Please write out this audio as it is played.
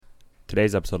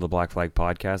Today's episode of the Black Flag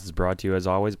Podcast is brought to you, as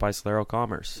always, by Solero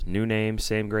Commerce. New name,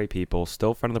 same great people.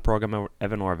 Still friend of the program,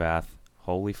 Evan Orvath.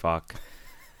 Holy fuck.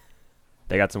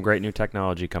 They got some great new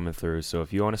technology coming through, so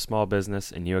if you own a small business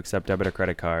and you accept debit or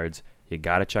credit cards, you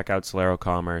got to check out Solero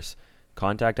Commerce.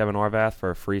 Contact Evan Orvath for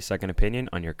a free second opinion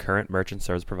on your current merchant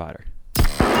service provider.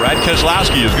 Brad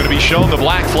Keselowski is going to be shown the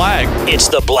black flag. It's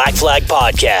the Black Flag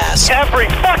Podcast. Every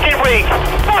fucking week.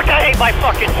 Fuck, I hate my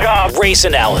fucking job. Race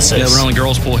analysis. Yeah, but only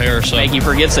girls pull hair, so. He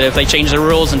forgets that if they changed the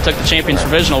rules and took the champion's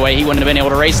provisional away, he wouldn't have been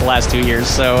able to race the last 2 years.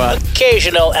 So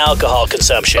occasional alcohol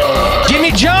consumption.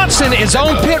 Jimmy Johnson is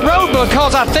on pit road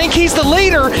because I think he's the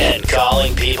leader. And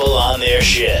calling people on their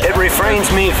shit. It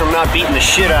refrains me from not beating the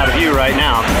shit out of you right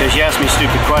now because you asked me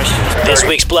stupid questions. This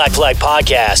week's Black Flag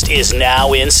Podcast is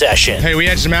now in session. Hey, we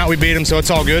edged him out, we beat him, so it's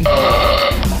all good.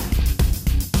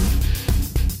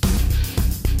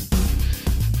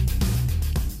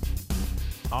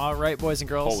 All right, boys and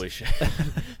girls. Holy shit.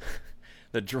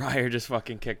 The dryer just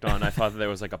fucking kicked on. I thought that there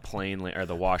was like a plane, or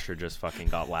the washer just fucking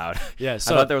got loud. Yeah,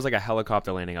 so I thought there was like a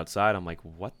helicopter landing outside. I'm like,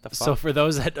 what the fuck? So for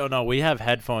those that don't know, we have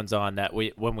headphones on that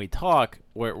when we talk,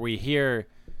 where we hear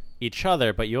each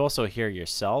other, but you also hear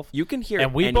yourself. You can hear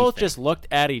and we anything. both just looked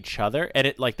at each other, and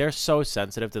it like they're so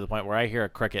sensitive to the point where I hear a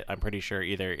cricket, I'm pretty sure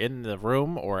either in the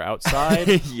room or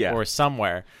outside Yeah. or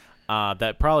somewhere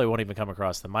that probably won't even come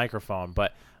across the microphone.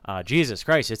 But Jesus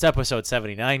Christ, it's episode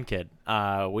 79, kid.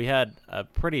 We had a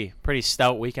pretty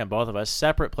stout weekend, both of us,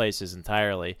 separate places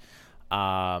entirely.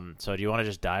 So do you want to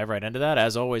just dive right into that?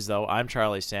 As always, though, I'm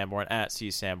Charlie Sanborn at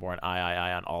CSanborn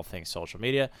III on all things social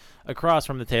media. Across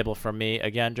from the table from me,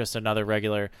 again, just another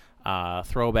regular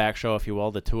throwback show, if you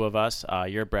will, the two of us.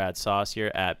 You're Brad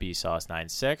Saucier at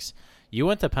BSauce96. You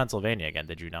went to Pennsylvania again,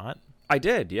 did you not? I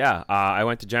did, yeah. I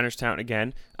went to Jennerstown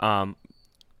again.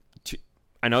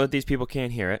 I know that these people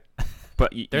can't hear it,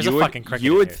 but There's you a would, fucking cricket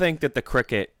you would here. think that the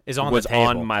cricket Is on was the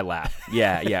table. on my lap.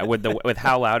 Yeah, with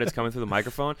how loud it's coming through the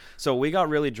microphone. So we got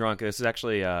really drunk. This is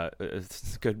actually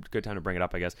it's a good time to bring it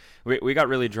up, I guess. We got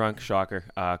really drunk, shocker,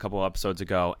 a couple episodes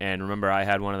ago, and remember I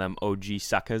had one of them OG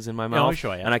suckers in my mouth,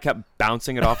 sure, yeah. and I kept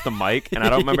bouncing it off the mic, and I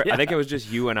don't remember. Yeah. I think it was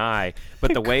just you and I,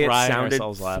 but the way it Crying sounded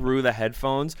ourselves laughing. through the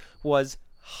headphones was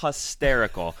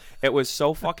hysterical. It was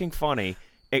so fucking funny.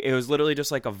 It was literally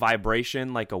just like a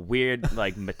vibration, like a weird,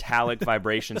 like metallic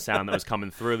vibration sound that was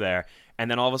coming through there. And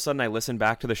then all of a sudden I listened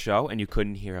back to the show and you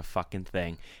couldn't hear a fucking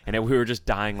thing. And we were just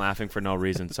dying laughing for no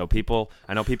reason. So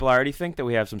I know people already think that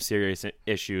we have some serious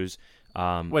issues.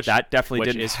 That definitely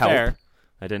didn't help. Fair.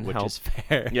 That didn't Which help. is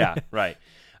fair. Yeah, right.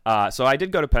 So I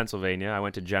did go to Pennsylvania. I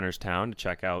went to Jennerstown to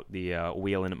check out the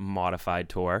Whelen Modified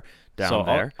Tour down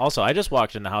there. Also, I just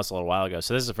walked in the house a little while ago,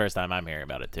 so this is the first time I'm hearing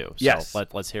about it too. So Yes.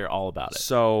 let's hear all about it.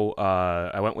 So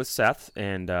I went with Seth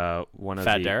and one of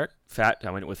Fat the Derek?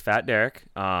 I went with Fat Derek.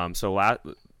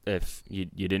 If you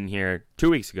didn't hear 2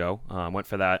 weeks ago, went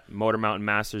for that Motor Mountain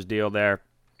Masters deal there,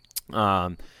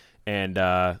 and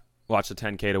watched the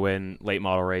 10K to win late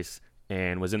model race,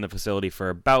 and was in the facility for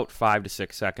about 5 to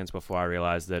 6 seconds before I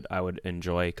realized that I would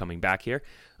enjoy coming back here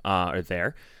or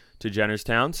there to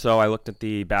Jennerstown. So I looked at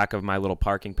the back of my little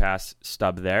parking pass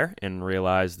stub there and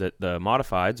realized that the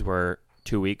modifieds were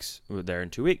 2 weeks. We were there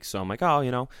in 2 weeks. So I'm like,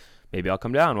 maybe I'll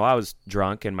come down. Well, I was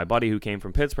drunk, and my buddy who came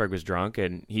from Pittsburgh was drunk,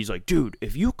 and he's like, dude,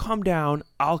 if you come down,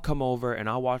 I'll come over and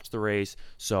I'll watch the race.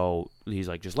 So he's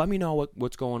like, just let me know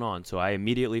what's going on. So I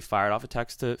immediately fired off a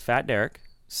text to Fat Derek,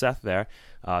 Seth there,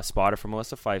 spotter for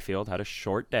Melissa Fifield, had a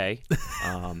short day.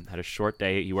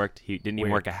 He didn't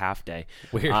even work a half day.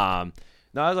 Weird.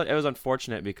 No, it was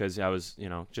unfortunate because I was,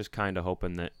 just kind of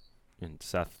hoping that, and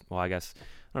Seth, well, I guess, I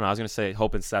don't know, I was going to say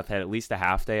hoping Seth had at least a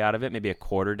half day out of it, maybe a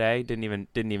quarter day. Didn't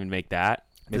even make that.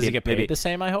 Does he get paid the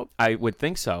same, I hope? I would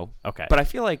think so. Okay. But I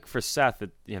feel like for Seth, that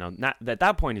not at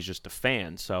that point he's just a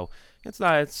fan, so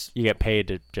it's You get paid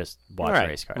to just watch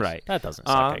race cars. Right. That doesn't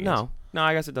suck, I guess. No,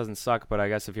 I guess it doesn't suck, but I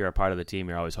guess if you're a part of the team,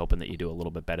 you're always hoping that you do a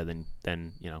little bit better than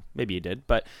maybe you did.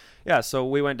 But yeah, so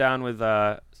we went down with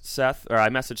Seth, or I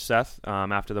messaged Seth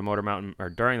after the Motor Mountain, or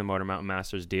during the Motor Mountain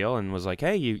Masters deal, and was like,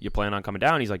 hey, you plan on coming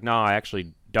down? He's like, no, I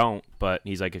actually don't, but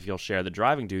he's like, if you'll share the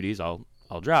driving duties, I'll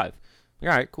drive. All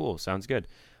right, cool, sounds good.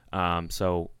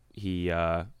 So he,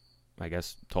 I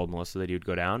guess, told Melissa that he would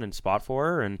go down and spot for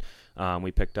her, and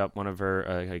we picked up one of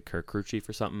her, her crew chief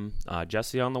or something,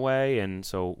 Jesse, on the way, and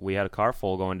so we had a car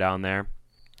full going down there,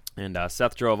 and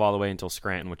Seth drove all the way until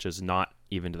Scranton, which is not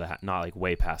even to not like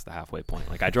way past the halfway point.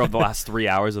 Like I drove the last 3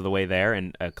 hours of the way there,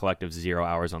 and a collective 0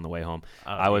 hours on the way home.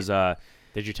 I was.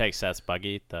 Did you take Seth's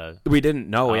buggy? We didn't.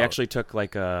 No, we actually took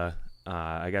like a.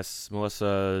 I guess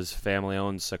Melissa's family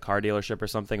owns a car dealership or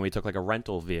something. We took like a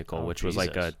rental vehicle, which was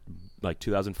like a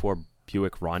 2004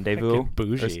 Buick Rendezvous. Heckin'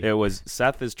 bougie. It was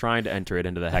Seth is trying to enter it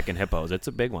into the Heckin' Hippos. It's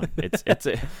a big one. It's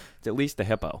at least a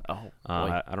hippo. Oh, boy.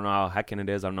 I don't know how Heckin' it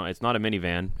is. I don't know. It's not a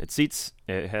minivan.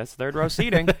 It has third row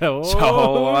seating. Oh,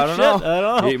 so I don't shit. know. I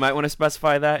don't know. You might want to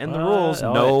specify that in the rules.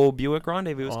 No Buick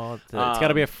Rendezvous. Well, it's got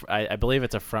to be I believe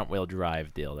it's a front-wheel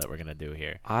drive deal that we're going to do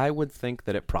here. I would think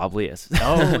that it probably is.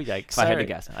 Oh, yikes. If I had to Sorry.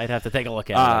 guess. I'd have to take a look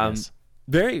at it. I guess.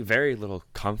 Very, very little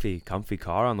comfy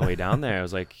car on the way down there. I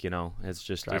was like, it's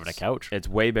just Driving a couch. It's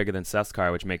way bigger than Seth's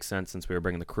car, which makes sense since we were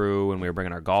bringing the crew and we were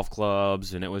bringing our golf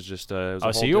clubs, and it was just a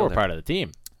so you were part of the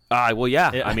team. Well,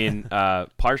 yeah. I mean,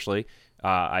 partially.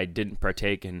 I didn't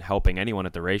partake in helping anyone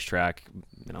at the racetrack.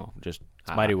 Just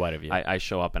it's mighty white of you. I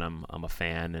show up and I'm a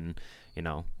fan, and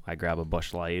I grab a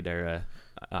Busch Light or a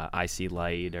IC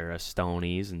Light or a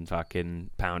Stoney's and fucking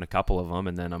pound a couple of them,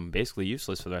 and then I'm basically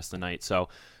useless for the rest of the night. So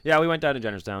yeah, we went down to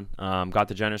Jennerstown. Got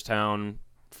to Jennerstown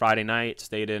Friday night.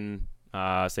 Stayed in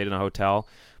a hotel.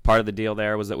 Part of the deal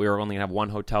there was that we were only gonna have one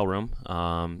hotel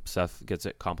room. Seth gets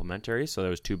it complimentary, so there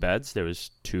was 2 beds. There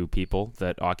was 2 people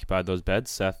that occupied those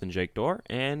beds, Seth and Jake Dorr,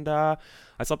 and I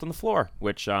slept on the floor,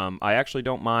 which I actually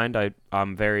don't mind.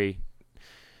 I'm very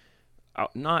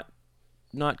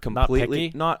not completely,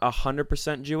 not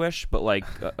 100% Jewish, but like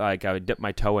I would dip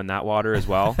my toe in that water as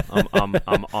well. I'm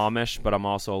Amish, but I'm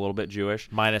also a little bit Jewish.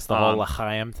 Minus the whole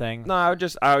L'chaim thing. No, I would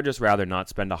just rather not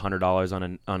spend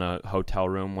 $100 on a hotel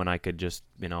room when I could just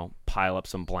pile up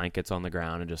some blankets on the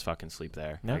ground and just fucking sleep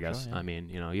there. Yeah, I guess. yeah. I mean,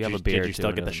 you have a beer. Did you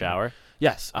still get the shower?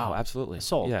 Yes. Oh, absolutely.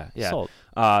 Sold. Yeah. Sold.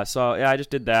 So yeah, I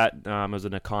just did that. It was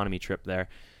an economy trip there.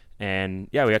 And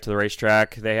yeah, we got to the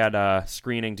racetrack. They had a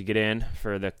screening to get in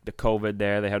for the COVID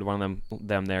there. They had one of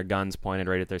them their guns pointed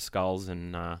right at their skulls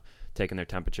and taking their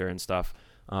temperature and stuff.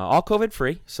 All COVID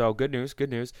free, so good news.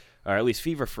 Or at least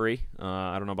fever free.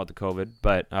 I don't know about the COVID,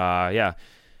 but yeah.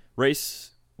 Race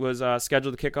was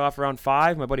scheduled to kick off around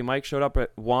 5. My buddy Mike showed up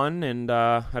at 1 and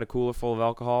had a cooler full of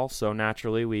alcohol. So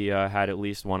naturally, we had at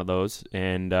least one of those.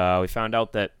 And we found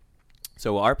out that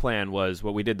so our plan was,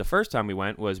 what we did the first time we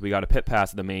went was we got a pit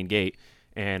pass at the main gate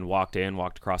and walked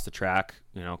across the track,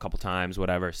 a couple times,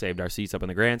 whatever, saved our seats up in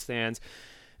the grandstands.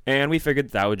 And we figured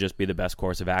that would just be the best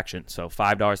course of action. So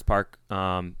 $5 to park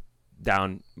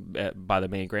down by the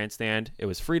main grandstand. It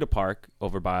was free to park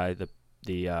over by the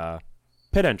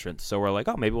pit entrance. So we're like,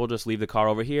 oh, maybe we'll just leave the car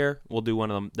over here. We'll do one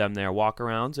of them there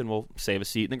walk-arounds, and we'll save a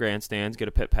seat in the grandstands, get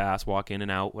a pit pass, walk in and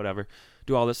out, whatever,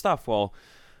 do all this stuff. Well,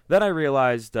 then I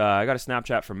realized I got a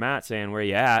Snapchat from Matt saying, where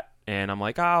you at? And I'm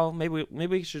like, oh, maybe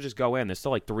we should just go in. There's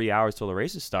still like 3 hours till the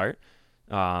races start.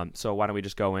 So why don't we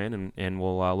just go in and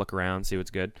we'll look around, see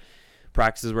what's good.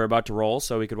 Practices were about to roll,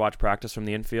 so we could watch practice from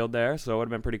the infield there. So it would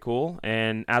have been pretty cool.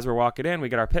 And as we're walking in, we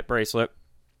get our pit bracelet.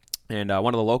 And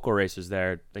one of the local racers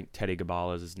there, I think Teddy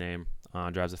Gabala is his name,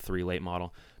 drives a 3 late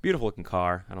model. Beautiful looking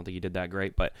car. I don't think he did that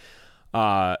great, but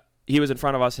he was in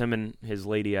front of us, him and his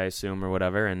lady, I assume, or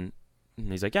whatever. And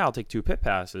he's like, yeah, I'll take 2 pit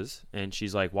passes. And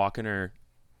she's like, walking or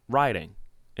riding.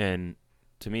 And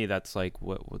to me, that's like,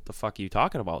 what the fuck are you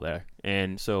talking about there?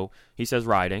 And so he says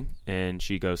riding, and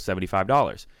she goes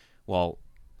 $75. Well,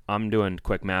 I'm doing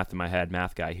quick math in my head,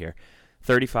 math guy here.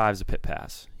 35 is a pit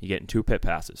pass. You're getting 2 pit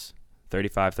passes.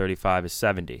 35 is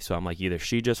 70. So I'm like, either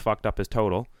she just fucked up his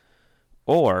total,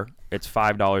 or it's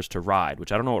 $5 to ride,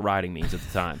 which I don't know what riding means at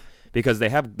the time. Because they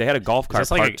had a golf cart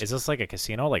parked. Is this like a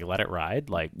casino? Like, let it ride?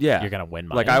 Like, yeah, you're going to win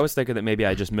money? Like, I was thinking that maybe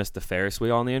I just missed the Ferris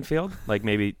wheel on the infield. Like,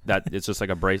 maybe that it's just like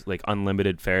a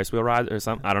unlimited Ferris wheel ride or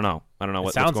something. I don't know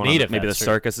what's going on. Maybe the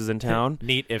circus is in town.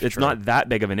 Neat if it's true. not that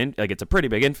big of an it's a pretty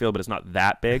big infield, but it's not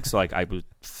that big. So like, I was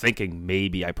thinking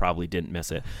maybe I probably didn't miss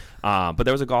it. But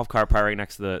there was a golf cart parked right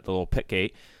next to the little pit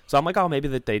gate. So I'm like, oh, maybe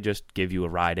that they just give you a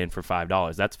ride in for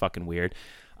 $5. That's fucking weird.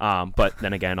 But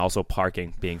then again, also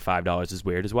parking being $5 is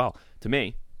weird as well to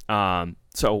me.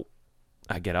 So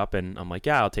I get up and I'm like,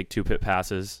 yeah, I'll take 2 pit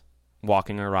passes,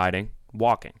 walking or riding.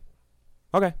 Walking.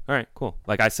 Okay, all right, cool.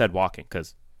 Like I said, walking,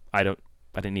 because I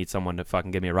didn't need someone to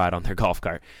fucking give me a ride on their golf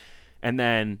cart. And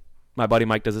then my buddy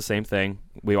Mike does the same thing.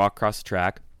 We walk across the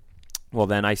track. Well,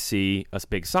 then I see a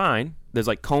big sign. There's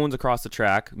like cones across the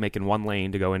track making 1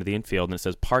 lane to go into the infield, and it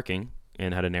says parking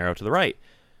and had an arrow to the right.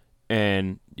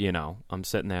 And, I'm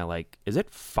sitting there like, is it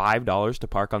 $5 to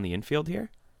park on the infield here?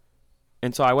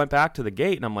 And so I went back to the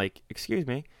gate, and I'm like, excuse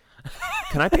me,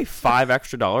 can I pay $5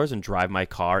 extra and drive my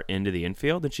car into the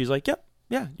infield? And she's like, yep,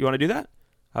 yeah, you want to do that?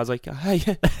 I was like,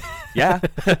 yeah,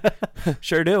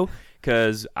 sure do.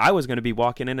 because I was going to be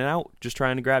walking in and out just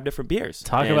trying to grab different beers.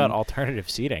 Talk about alternative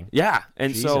seating. Yeah,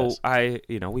 and Jesus. so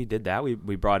we did that.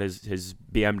 We brought his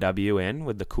BMW in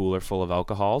with the cooler full of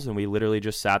alcohols, and we literally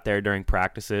just sat there during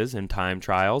practices and time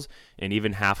trials, and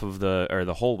even half of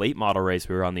the whole late model race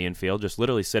we were on the infield, just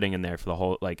literally sitting in there for the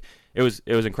whole, like, it was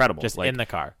incredible. Just in the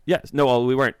car. Yes. No, well,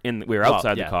 we weren't in. We were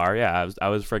outside the car. Yeah, I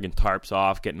was friggin' tarps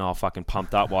off, getting all fucking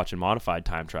pumped up, watching modified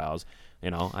time trials.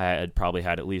 I had probably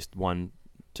had at least 1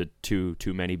 to 2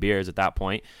 too many beers at that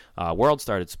point. World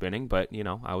started spinning, but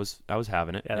I was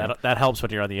having it. Yeah, that helps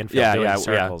when you're on the infield. Doing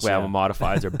circles, when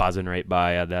modifieds are buzzing right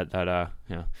by. That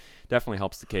definitely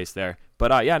helps the case there.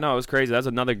 But it was crazy. That's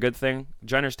another good thing.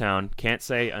 Jennerstown, can't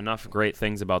say enough great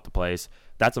things about the place.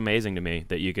 That's amazing to me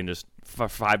that you can just, for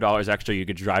 $5 extra, you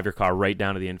could drive your car right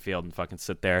down to the infield and fucking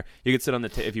sit there. You could sit on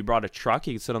if you brought a truck,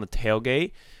 you could sit on the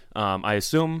tailgate. I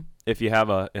assume if you have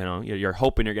you're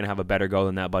hoping you're going to have a better go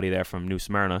than that buddy there from New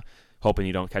Smyrna, hoping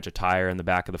you don't catch a tire in the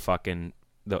back of the fucking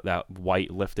that white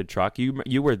lifted truck. We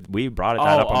brought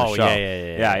that up on the show.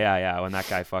 Yeah. When that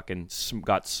guy fucking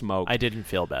got smoked. I didn't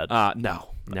feel bad. No.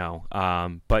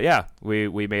 But yeah,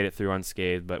 we made it through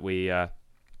unscathed. But we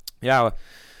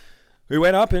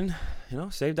went up and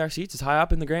saved our seats as high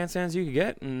up in the grandstands you could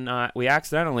get, and we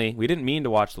didn't mean to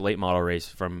watch the late model race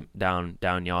from down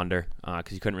yonder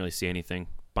because you couldn't really see anything.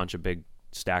 Bunch of big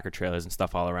stacker trailers and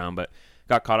stuff all around, but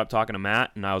got caught up talking to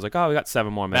Matt, and I was like, we got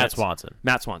 7 more minutes.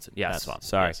 Matt Swanson, yes. Matt Swanson,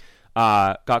 sorry. Yes.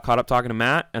 Got caught up talking to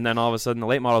Matt, and then all of a sudden the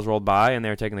late models rolled by, and they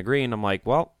were taking the green. I'm like,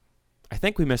 well, I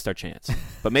think we missed our chance,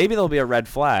 but maybe there'll be a red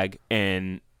flag,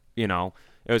 and it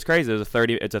was crazy.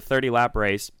 It's a 30 lap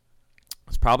race.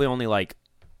 It's probably only like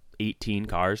 18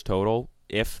 cars total,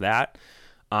 if that.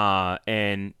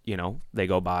 And they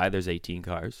go by, there's 18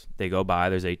 cars. They go by,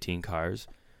 there's 18 cars.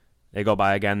 They go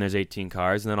by again, there's 18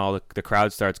 cars, and then all the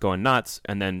crowd starts going nuts,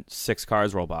 and then 6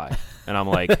 cars roll by. And I'm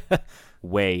like,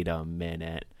 wait a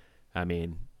minute. I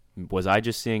mean, was I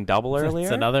just seeing double earlier?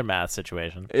 It's another math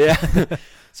situation. Yeah.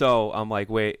 So I'm like,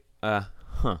 wait,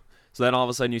 So then all of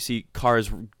a sudden you see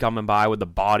cars coming by with the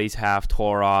bodies half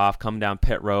tore off, come down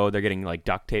pit road. They're getting like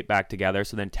duct tape back together.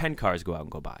 So then 10 cars go out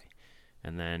and go by.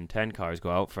 And then 10 cars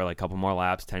go out for like a couple more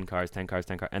laps, 10 cars.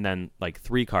 And then like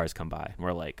 3 cars come by. And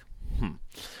we're like,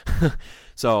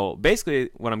 So basically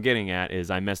what I'm getting at is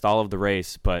I missed all of the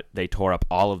race, but they tore up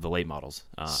all of the late models,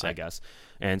 I guess.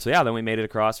 And so, then we made it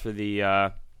across for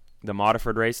the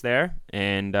Modiford race there.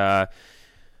 And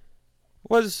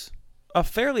was a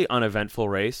fairly uneventful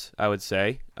race, I would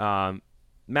say.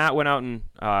 Matt went out and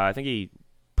I think he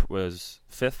was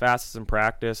 5th fastest in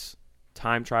practice,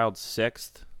 time trialed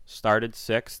 6th, started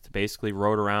 6th, basically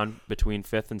rode around between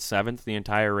 5th and 7th the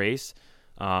entire race.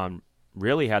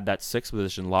 Really had that 6th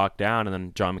position locked down, and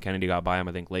then John McKennedy got by him,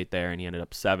 I think, late there, and he ended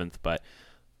up 7th. But,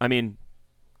 I mean,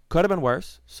 could have been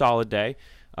worse. Solid day.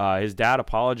 His dad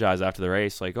apologized after the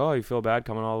race, like, you feel bad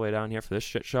coming all the way down here for this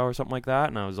shit show or something like that?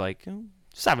 And I was like,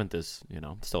 7th is,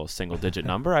 still a single-digit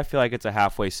number. I feel like it's a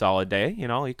halfway solid day.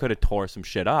 He could have tore some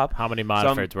shit up. How many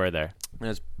Modifords were there?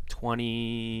 There's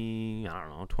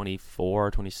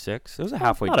 24, 26. It was a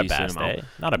halfway decent amount.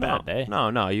 Not a bad day.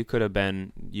 No. You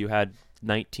had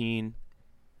 19...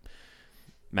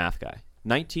 Math guy.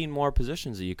 19 more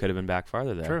positions that you could have been back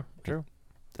farther there. True.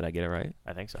 Did I get it right?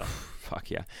 I think so. Fuck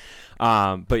yeah.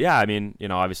 But yeah, I mean,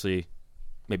 obviously,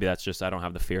 maybe that's just I don't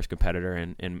have the fierce competitor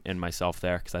in myself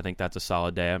there because I think that's a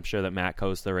solid day. I'm sure that Matt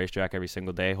goes to the racetrack every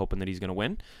single day hoping that he's going to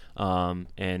win. And,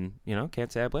 can't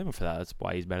say I blame him for that. That's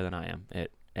why he's better than I am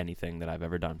at anything that I've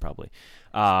ever done, probably.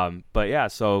 But yeah,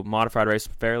 so modified race,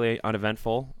 fairly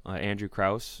uneventful. Andrew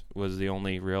Krause was the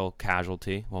only real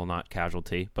casualty. Well, not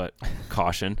casualty, but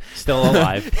caution. Still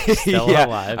alive.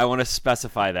 Alive. I want to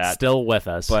specify that. Still with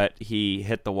us. But he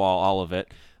hit the wall, all of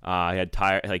it. He had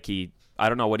I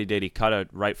don't know what he did. He cut a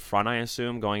right front, I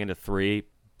assume, going into 3,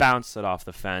 bounced it off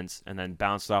the fence, and then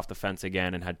bounced it off the fence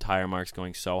again and had tire marks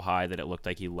going so high that it looked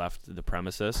like he left the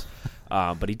premises.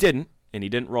 But he didn't. And he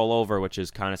didn't roll over, which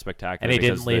is kind of spectacular. And he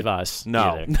didn't leave us.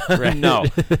 No.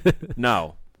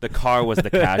 No. The car was the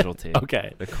casualty.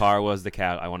 Okay. The car was the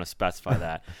I want to specify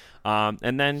that.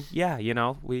 And then,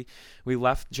 we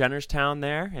left Jennerstown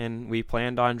there, and we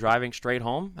planned on driving straight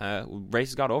home.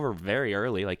 Races got over very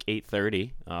early, like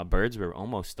 8:30. Birds were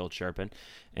almost still chirping.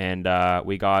 And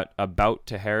we got about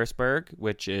to Harrisburg,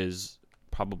 which is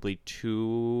probably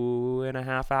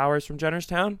 2.5 hours from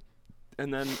Jennerstown.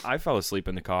 And then I fell asleep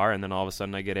in the car, and then all of a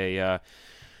sudden I get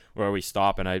where we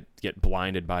stop, and I get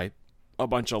blinded by a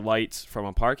bunch of lights from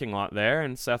a parking lot there,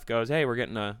 and Seth goes, hey, we're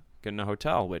getting a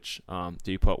hotel, which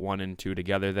do you put 1 and 2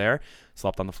 together there?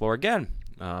 Slept on the floor again.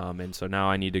 And so now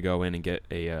I need to go in and get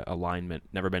a alignment.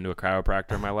 Never been to a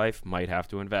chiropractor in my life. Might have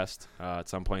to invest at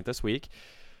some point this week.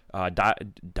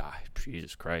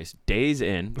 Jesus Christ. Days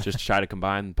in, just to try to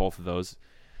combine both of those.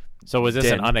 So was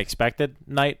this an unexpected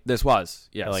night? This was,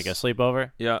 yes. Like a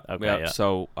sleepover? Yeah. Okay, yeah. yeah.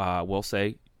 So we'll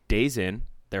say days in,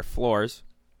 their floors,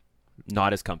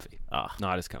 not as comfy.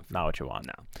 Not as comfy. Not what you want.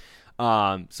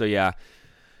 No. So yeah,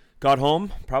 got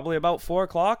home probably about 4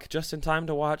 o'clock, just in time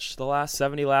to watch the last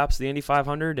 70 laps of the Indy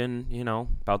 500 and,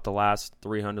 about the last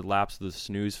 300 laps of the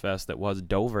snooze fest that was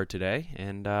Dover today.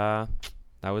 And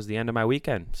that was the end of my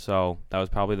weekend. So that was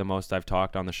probably the most I've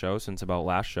talked on the show since about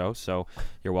last show. So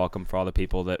you're welcome for all the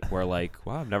people that were like,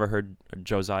 wow, I've never heard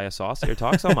Josiah Saucier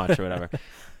talk so much or whatever.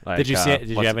 Like, Did you see it?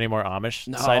 Did you have any more Amish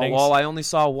sightings? Well, I only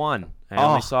saw one.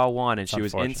 And she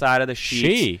was inside of the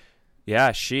sheets. She?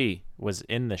 Yeah, she was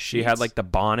in the sheets. She had like the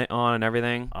bonnet on and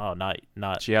everything. Oh, not.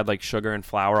 She had like sugar and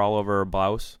flour all over her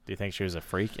blouse. Do you think she was a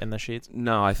freak in the sheets?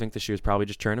 No, I think that she was probably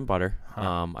just churning butter.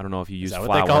 I don't know if you use flour.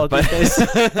 What they call it these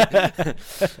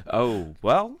days? Oh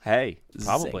well, hey,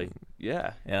 probably. Zing.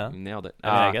 Yeah, you nailed it. I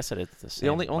mean, I guess it's the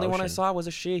same. The only one I saw was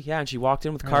a she. Yeah, and she walked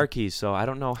in with car keys. So I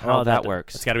don't know how that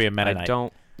works. It's got to be a Mennonite.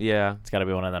 Yeah, it's got to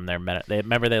be one of them.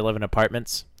 Remember they live in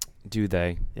apartments. Do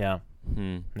they? Yeah.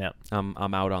 Yeah.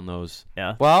 I'm out on those.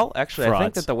 Yeah. Well, actually, Frauds. I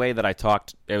think that the way that I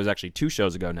talked, it was actually 2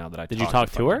 shows ago now that I Did you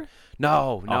talk to her?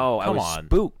 No, I come was on.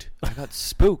 spooked. I got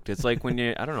spooked. It's like when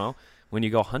I don't know, when you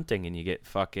go hunting and you get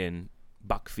fucking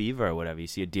buck fever or whatever. You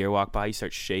see a deer walk by, you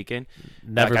start shaking.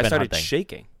 Never been I started hunting.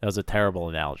 shaking. That was a terrible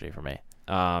analogy for me.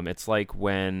 It's like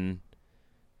when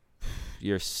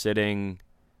you're sitting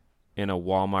in a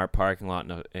Walmart parking lot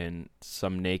and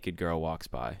some naked girl walks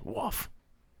by. Woof.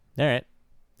 All right.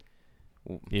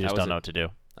 You just don't know what to do.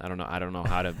 I don't know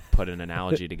how to put an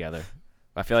analogy together.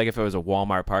 I feel like if it was a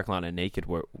Walmart parking lot and a naked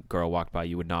girl walked by,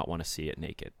 you would not want to see it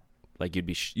naked. Like you'd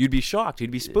be shocked. You'd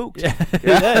be spooked. You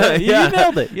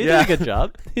nailed it. You did a good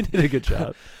job. You did a good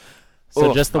job.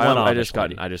 So just the one Amish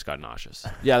lady. I just got nauseous.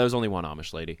 Yeah, there was only one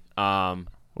Amish lady.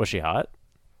 Was she hot?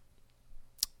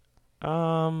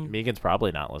 Megan's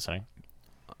probably not listening.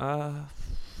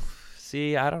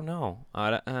 See, I don't know.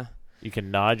 You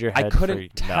can nod your head. I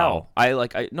couldn't tell.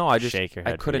 No. I just shake your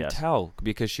head. I couldn't tell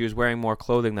because she was wearing more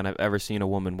clothing than I've ever seen a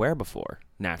woman wear before.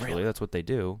 Naturally, Really? that's what they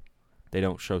do. They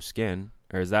don't show skin,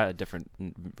 or is that a different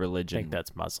religion? I think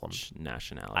that's Muslim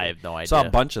nationality. I have no idea. Saw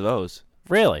a bunch of those.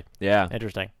 Really? Yeah.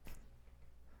 Interesting.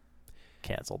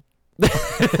 Canceled.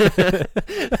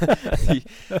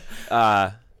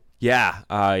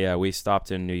 Yeah. We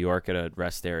stopped in New York at a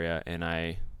rest area, and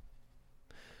I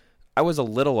was a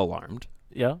little alarmed.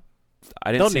 Yeah.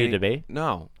 I didn't don't need to be.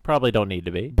 No. Probably don't need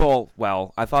to be.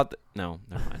 Well, I thought no,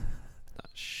 never mind.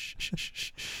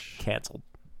 Shh. Canceled.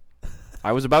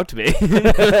 I was about to be.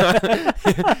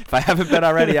 If I haven't been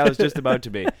already, I was just about to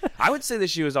be. I would say that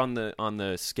she was on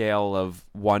the scale of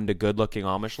 1 to good-looking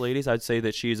Amish ladies. I'd say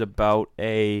that she's about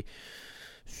a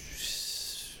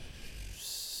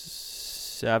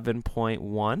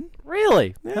 7.1.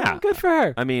 Really? Yeah. Good for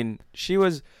her. I mean, she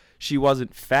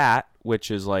wasn't fat,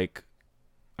 which is like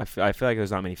I feel like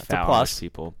there's not many fat Amish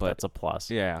people, but that's a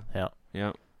plus. Yeah.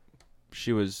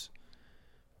 She was.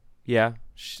 Yeah.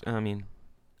 I mean.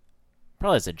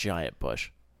 Probably has a giant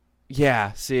bush.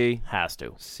 Yeah, see. Has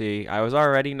to. See, I was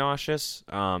already nauseous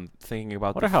thinking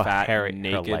about the fat,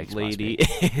 naked lady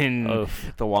in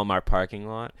the Walmart parking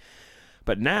lot.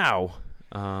 But now,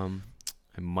 I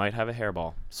might have a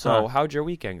hairball. So, how'd your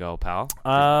weekend go, pal?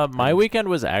 My weekend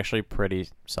was actually pretty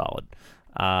solid.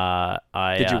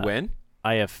 Did you win?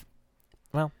 I have...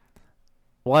 Well,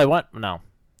 I won... No.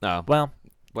 Oh. Well?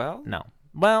 No.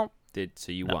 Well...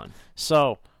 So you won.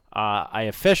 So... I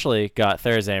officially got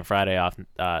Thursday and Friday off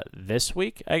this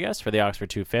week, I guess, for the Oxford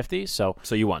 250. So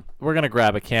you won. We're going to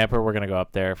grab a camper. We're going to go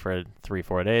up there for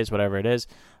 3-4 days, whatever it is.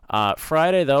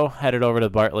 Friday, though, headed over to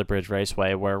the Bartlett Bridge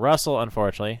Raceway, where Russell,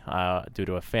 unfortunately, due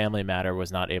to a family matter,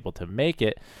 was not able to make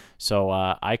it. So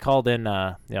I called in,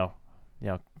 called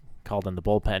in the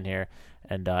bullpen here,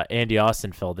 and Andy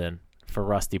Austin filled in for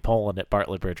Rusty Poland at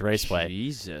Bartlett Bridge Raceway.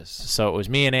 Jesus. So it was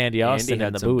me and Andy Austin Andy in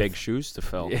the had some booth. big shoes to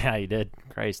fill. Yeah, he did.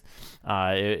 Christ.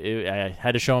 I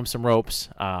had to show him some ropes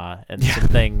and some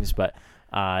things, but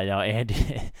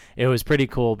Andy, it was pretty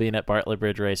cool being at Bartlett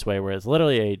Bridge Raceway, where it's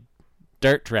literally a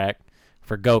dirt track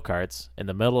for go-karts in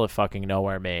the middle of fucking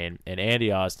nowhere, Maine, and Andy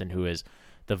Austin, who is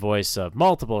the voice of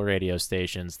multiple radio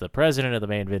stations, the president of the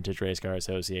Maine Vintage Race Car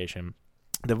Association,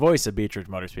 the voice of Beechridge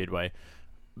Motor Speedway,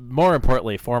 more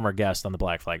importantly, former guest on the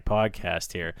Black Flag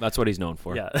podcast here. That's what he's known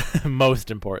for. Yeah,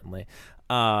 most importantly,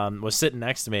 was sitting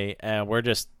next to me, and we're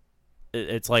just,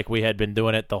 it's like we had been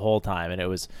doing it the whole time, and it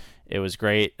was It was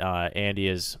great. Andy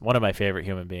is one of my favorite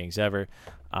human beings ever.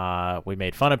 We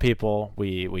made fun of people.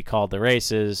 We called the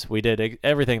races. We did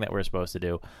everything that we're supposed to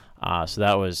do. So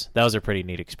that was a pretty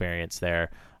neat experience there.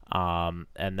 And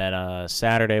then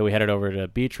Saturday we headed over to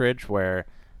Beech Ridge where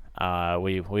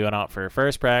we went out for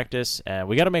first practice, and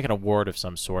we got to make an award of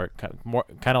some sort, kind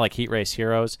of like Heat Race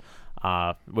Heroes.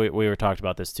 We were talked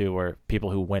about this too, where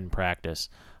people who win practice.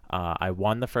 I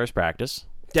won the first practice.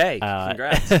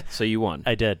 Congrats. So you won.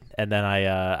 I did, and then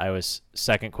I was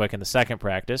second quick in the second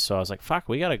practice. So I was like, "Fuck,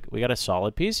 we got a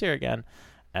solid piece here again."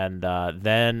 And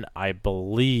then I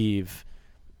believe,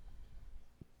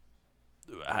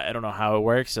 I don't know how it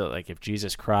works, so like if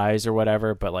Jesus cries or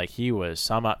whatever, but like he was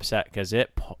some upset because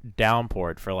it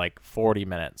downpoured for like 40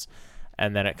 minutes,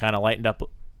 and then it kind of lightened up.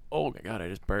 Oh my god, I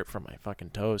just burped from my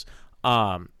fucking toes.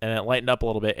 And it lightened up a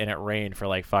little bit, and it rained for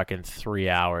like fucking 3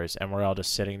 hours, and we're all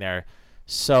just sitting there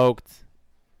soaked,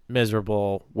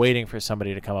 miserable, waiting for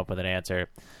somebody to come up with an answer.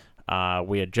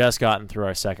 We had just gotten through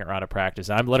our second round of practice.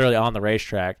 I'm literally on the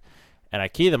racetrack, and I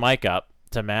key the mic up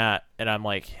to Matt, and I'm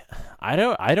like, I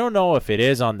don't know if it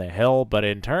is on the hill, but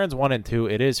in turns 1 and 2,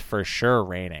 it is for sure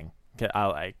raining.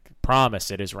 I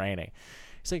promise it is raining.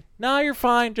 He's like, no, you're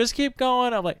fine. Just keep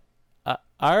going. I'm like,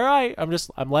 all right.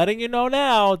 I'm letting you know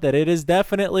now that it is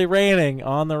definitely raining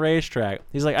on the racetrack.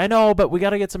 He's like, I know, but we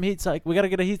got to get some heat cycle. We got to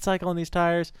get a heat cycle on these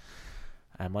tires.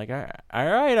 I'm like, all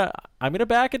right. I'm going to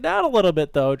back it down a little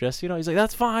bit though. Just, he's like,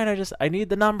 that's fine. I need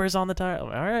the numbers on the tire. I'm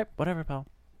like, all right, whatever, pal.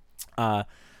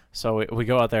 So we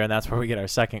go out there, and that's where we get our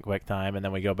second quick time, and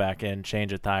then we go back in,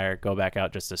 change a tire, go back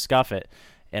out just to scuff it.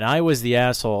 And I was the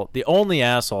asshole, the only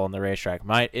asshole on the racetrack.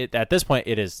 At this point,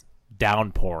 it is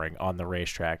downpouring on the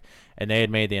racetrack, and they had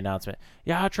made the announcement,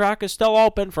 yeah, track is still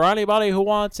open for anybody who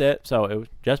wants it. So it was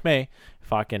just me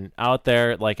fucking out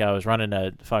there like I was running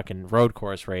a fucking road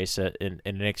course race in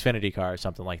an Xfinity car or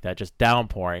something like that, just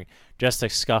downpouring just to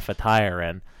scuff a tire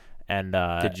in. And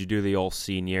did you do the old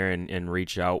senior and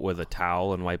reach out with a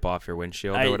towel and wipe off your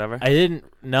windshield or whatever? I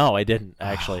didn't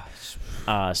actually.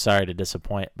 Sorry to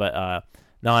disappoint, but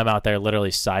no, I'm out there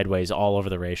literally sideways all over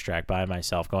the racetrack by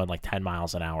myself, going like 10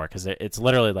 miles an hour because it's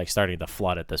literally like starting to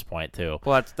flood at this point too.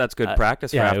 Well, that's good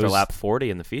practice for after lap 40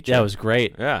 in the feature. Yeah, it was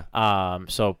great. Yeah.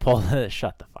 So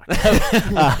shut the fuck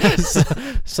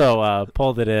up.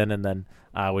 Pulled it in, and then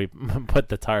we put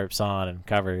the tarps on and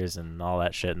covers and all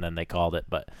that shit, and then they called it.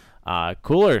 But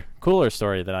cooler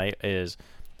story tonight is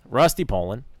Rusty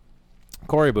Poland,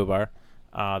 Corey Bubar,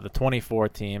 the 24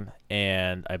 team,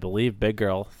 and I believe Big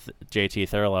Girl JT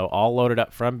Thurlow all loaded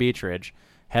up from Beech Ridge,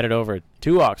 headed over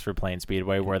to Oxford Plains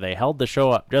Speedway, where they held the show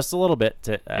up just a little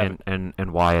bit.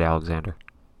 And Wyatt Alexander.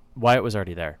 Wyatt was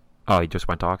already there. Oh, he just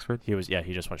went to Oxford? He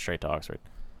just went straight to Oxford.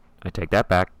 I take that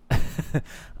back.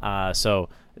 So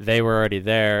they were already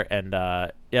there, and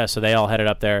so they all headed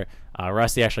up there.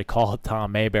 Rusty actually called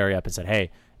Tom Mayberry up and said,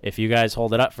 hey, if you guys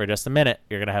hold it up for just a minute,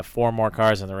 you're going to have 4 more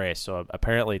cars in the race. So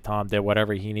apparently Tom did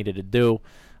whatever he needed to do.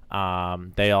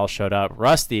 They all showed up.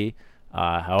 Rusty,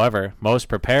 however, most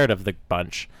prepared of the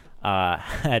bunch,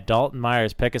 had Dalton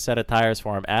Myers pick a set of tires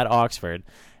for him at Oxford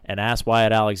and asked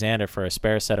Wyatt Alexander for a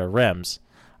spare set of rims,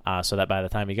 so that by the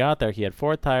time he got there, he had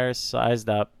 4 tires sized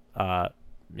up,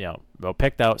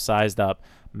 picked out, sized up,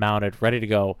 mounted, ready to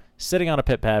go, sitting on a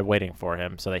pit pad waiting for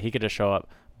him so that he could just show up,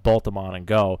 bolt them on, and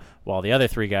go, while the other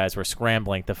 3 guys were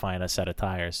scrambling to find a set of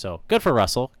tires. So good for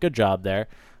Russell. Good job there.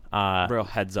 Real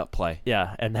heads-up play.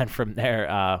 Yeah, and then from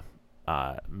there,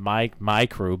 my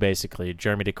crew, basically,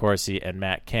 Jeremy DeCourcy and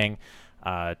Matt King,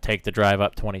 take the drive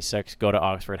up 26, go to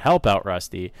Oxford, help out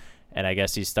Rusty, and I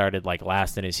guess he started like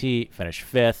last in his heat, finished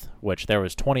 5th, which there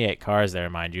was 28 cars there,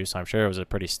 mind you, so I'm sure it was a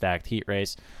pretty stacked heat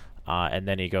race. And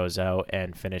then he goes out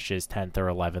and finishes 10th or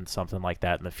 11th, something like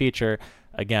that in the feature,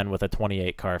 again with a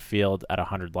 28-car field at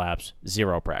 100 laps,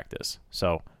 0 practice.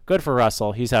 So good for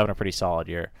Russell. He's having a pretty solid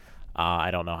year. I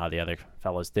don't know how the other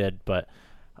fellas did, but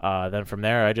then from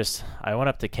there, I went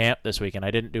up to camp this weekend.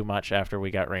 I didn't do much after we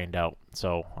got rained out,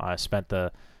 so I spent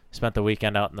the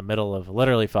weekend out in the middle of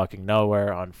literally fucking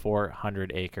nowhere on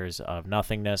 400 acres of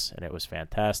nothingness, and it was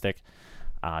fantastic.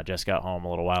 Just got home a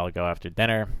little while ago after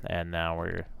dinner, and now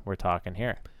we're talking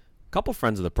here. A couple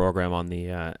friends of the program on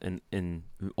the in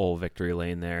Old Victory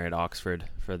Lane there at Oxford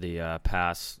for the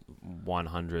past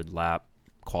 100 lap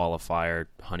qualifier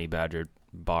Honey Badger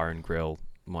Bar and Grill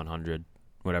 100,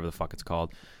 whatever the fuck it's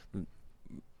called.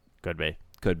 Could be.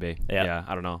 Yeah,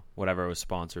 I don't know. Whatever it was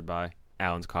sponsored by.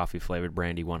 Allen's Coffee Flavored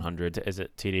Brandy 100. Is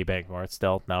it TD Bankmore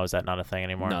still? No, is that not a thing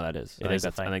anymore? No, that is. It is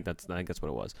a thing. I think that's what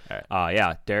it was. All right.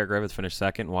 Yeah, Derek Griffith finished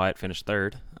 2nd. Wyatt finished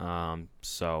 3rd.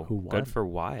 So who won? Good for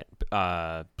Wyatt.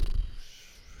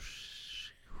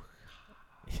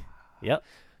 Yep.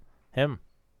 Him.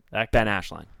 Ben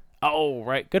Ashline. Oh,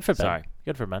 right. Good for Ben. Sorry.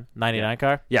 Good for Ben. 99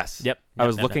 car? Yes. Yep. I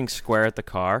was Yep. looking square at the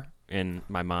car in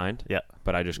my mind. Yeah.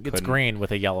 But I just couldn't. It's green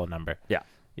with a yellow number. Yeah.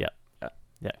 Yeah.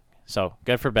 Yeah. So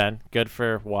good for Ben. Good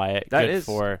for Wyatt. That good is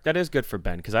for good for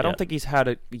Ben because I don't Yeah. think he's had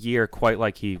a year quite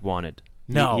like he wanted.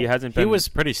 No, he hasn't been. He was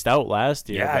pretty stout last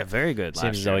year. Yeah, but very good Seems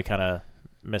last as though year. he kind of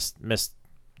missed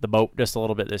the boat just a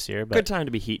little bit this year. But Good time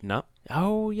to be heating up.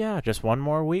 Oh yeah, just one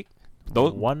more week.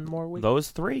 One more week.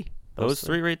 Those three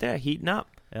right there, heating up.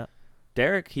 Yeah.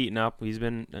 Derek heating up. He's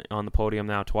been on the podium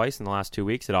now twice in the last 2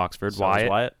 weeks at Oxford. So is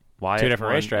Wyatt. Two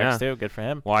different won, racetracks too. Good for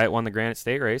him. Wyatt won the Granite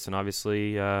State race, and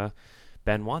obviously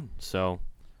Ben won. So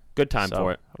good time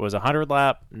for it. It was a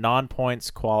 100-lap non-points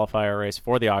qualifier race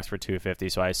for the Oxford 250.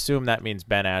 So I assume that means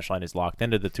Ben Ashline is locked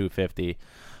into the 250.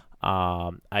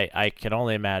 I can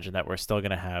only imagine that we're still going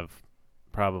to have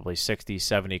probably 60,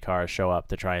 70 cars show up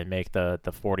to try and make the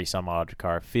 40-some-odd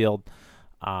car field.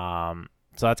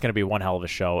 So that's going to be one hell of a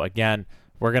show. Again,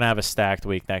 we're going to have a stacked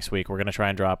week next week. We're going to try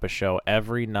and drop a show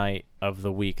every night of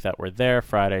the week that we're there,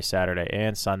 Friday, Saturday,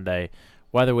 and Sunday.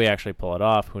 Whether we actually pull it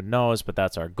off, who knows, but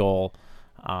that's our goal.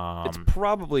 It's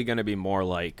probably going to be more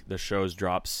like the shows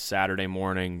drop Saturday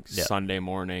morning, Sunday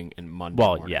morning, and Monday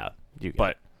morning. Yeah.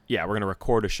 But, yeah, we're going to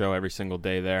record a show every single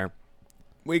day there.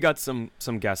 We got some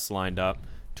guests lined up,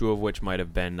 two of which might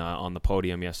have been on the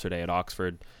podium yesterday at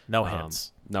Oxford. No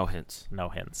hints. No hints. No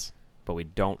hints. But we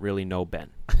don't really know Ben.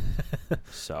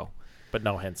 So. But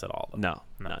no hints at all. Though. No,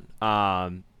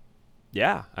 none.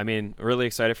 Yeah, I mean, really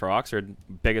excited for Oxford.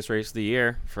 Biggest race of the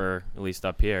year for at least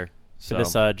up here. So. For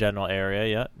this general area,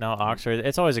 yeah. No, Oxford,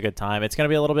 it's always a good time. It's going to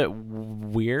be a little bit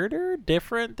weirder,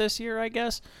 different this year, I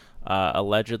guess.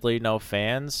 Allegedly no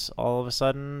fans all of a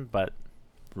sudden, but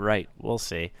right, we'll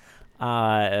see.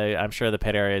 I'm sure the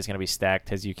pit area is going to be stacked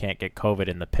because you can't get COVID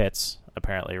in the pits,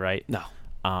 apparently, right? No.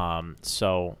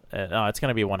 So it's going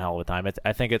to be one hell of a time.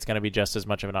 I think it's going to be just as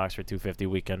much of an Oxford 250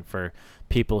 weekend for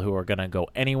people who are going to go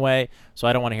anyway. So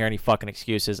I don't want to hear any fucking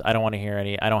excuses. I don't want to hear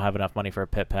any. I don't have enough money for a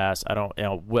pit pass. I don't.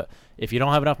 If you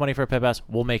don't have enough money for a pit pass,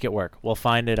 we'll make it work. We'll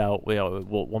find it out.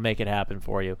 We'll make it happen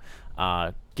for you.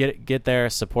 Get there.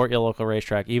 Support your local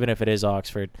racetrack, even if it is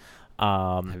Oxford.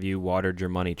 Have you watered your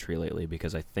money tree lately?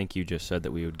 Because I think you just said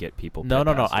that we would get people. No.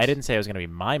 I didn't say it was going to be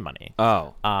my money.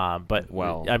 Oh. But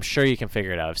I'm sure you can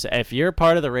figure it out. If you're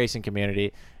part of the racing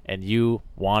community and you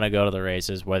want to go to the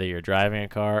races, whether you're driving a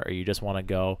car or you just want to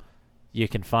go, you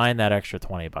can find that extra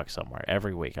 $20 somewhere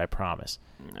every week. I promise.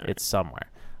 Right. It's somewhere.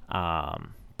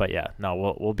 But yeah,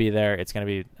 no, we'll be there. It's going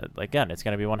to be, again, it's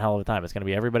going to be one hell of a time. It's going to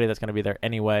be everybody that's going to be there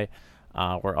anyway.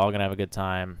 We're all going to have a good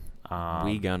time.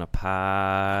 We gonna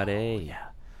party. Yeah.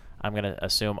 I'm going to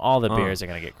assume all the beers are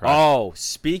going to get crushed. Oh,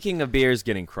 speaking of beers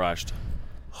getting crushed.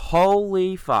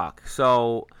 Holy fuck.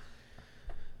 So,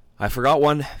 I forgot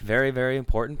one very, very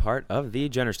important part of the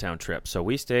Jennerstown trip. So,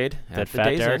 we stayed at the Fat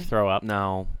Days Derek Inn. throw up?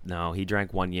 No. He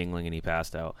drank one Yingling and he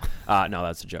passed out. No,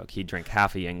 that's a joke. He drank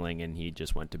half a Yingling and he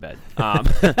just went to bed.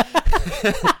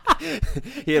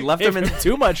 He had left him in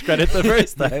too much credit the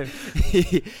first time.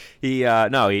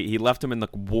 he left him in the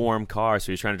warm car, so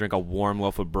he was trying to drink a warm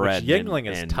loaf of bread. Which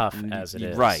Yingling is tough as it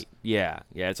is. Right. Yeah,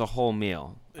 it's a whole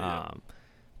meal.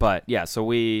 But yeah, so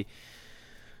we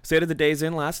stayed at the Days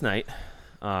Inn last night.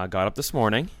 Got up this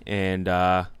morning, and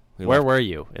where were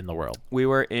you in the world? We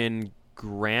were in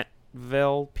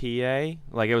Grantville, PA.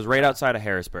 Like it was right outside of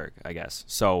Harrisburg, I guess.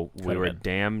 So we were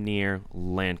damn near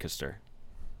Lancaster.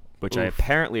 Which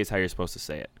apparently is how you're supposed to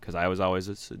say it, because I was always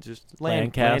just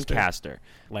Lancaster.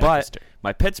 But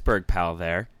my Pittsburgh pal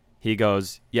there, he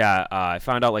goes, I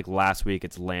found out like last week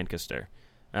it's Lancaster.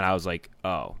 And I was like,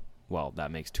 oh, well, that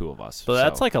makes two of us. So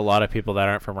that's like a lot of people that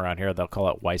aren't from around here, they'll call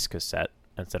it Weisscassette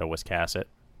instead of Wiscasset.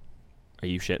 Are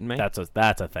you shitting me? That's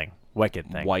a thing.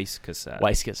 Wicked thing.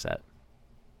 Weisscassette.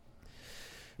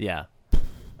 Yeah.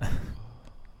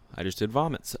 I just did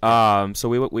vomits.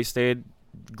 So we stayed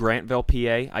Grantville,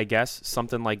 PA, I guess,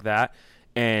 something like that.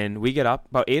 And we get up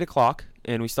about 8 o'clock,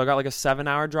 and we still got like a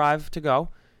 7-hour drive to go.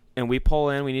 And we pull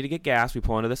in. We need to get gas. We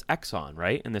pull into this Exxon,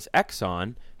 right? And this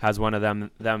Exxon has one of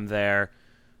them their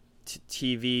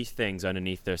TV things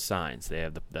underneath their signs. They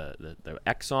have the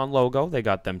Exxon logo. They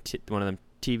got them one of them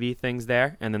TV things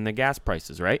there, and then the gas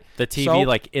prices, right? The TV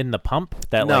like in the pump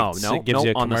that gives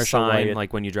you a on the commercial sign,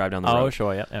 like when you drive down the road. Oh,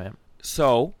 sure, yeah.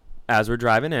 So as we're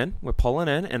driving in, we're pulling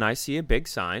in, and I see a big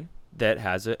sign that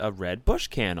has a red Busch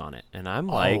can on it. And I'm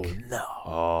like,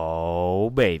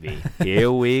 oh, baby,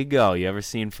 here we go. You ever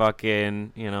seen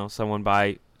fucking, someone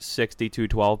buy 62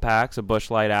 12-packs of Busch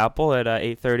Light Apple at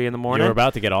 8:30 in the morning. You were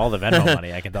about to get all the Venmo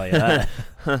money, I can tell you that.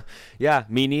 Yeah,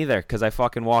 me neither, because I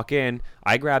fucking walk in.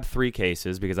 I grabbed 3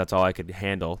 cases because that's all I could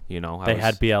handle, you know. They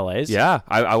had BLAs? Yeah,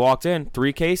 I walked in,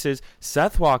 3 cases.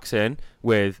 Seth walks in,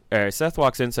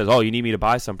 says, "Oh, you need me to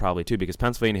buy some probably too, because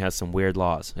Pennsylvania has some weird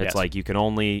laws. It's like you can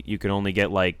only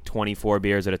get like 24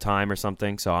 beers at a time or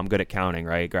something, so I'm good at counting,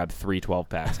 right? Grab 3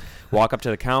 12-packs. Walk up to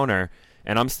the counter,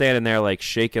 and I'm standing there like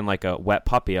shaking like a wet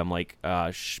puppy. I'm like,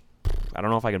 I don't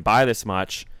know if I can buy this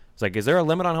much. It's like, is there a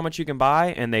limit on how much you can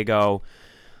buy? And they go,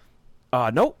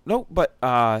 no, but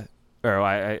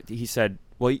he said,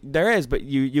 well, there is, but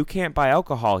you can't buy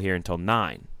alcohol here until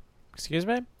 9. Excuse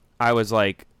me? I was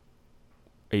like,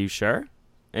 are you sure?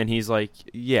 And he's like,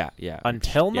 yeah.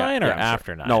 Until 9 or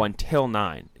after 9? No, until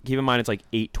 9. Keep in mind, it's like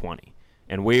 8:20.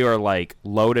 And we are like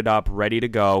loaded up, ready to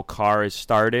go. Car is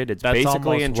started. It's That's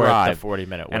basically in almost worth drive. the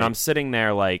 40-minute wait. And I'm sitting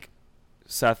there like,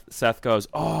 Seth goes,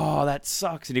 oh, that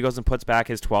sucks. And he goes and puts back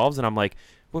his 12s. And I'm like,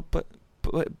 but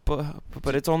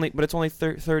it's only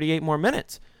 38 more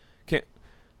minutes.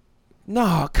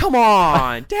 No, come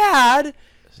on, Dad.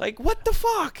 Like, what the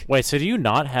fuck? Wait, so do you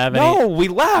not have any? No, we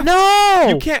left. No,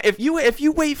 you can't. If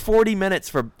you wait 40 minutes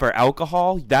for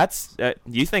alcohol, that's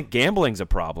you think gambling's a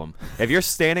problem. If you're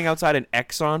standing outside an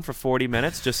Exxon for 40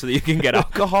 minutes just so that you can get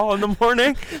alcohol in the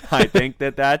morning, I think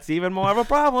that's even more of a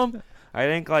problem. I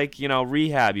think, like,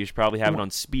 rehab, you should probably have it on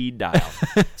speed dial.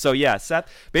 So yeah, Seth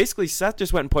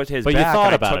just went and put his. But back, you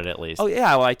thought about it at least. Oh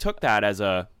yeah, well I took that as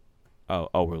a.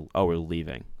 we're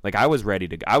leaving. Like, I was ready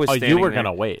to go. I was. You were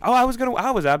gonna wait. Oh, I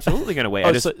was absolutely gonna wait.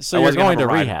 So you're going to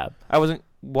rehab? I wasn't.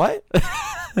 What?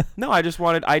 No,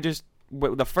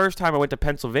 the first time I went to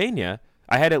Pennsylvania,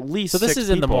 I had at least. So this 6 is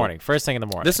in the people. morning, first thing in the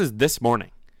morning. This is this morning.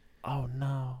 Oh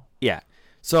no. Yeah.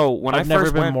 So when I've I never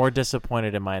first been went, more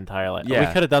disappointed in my entire life. Yeah.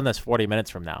 We could have done this 40 minutes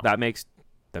from now. that makes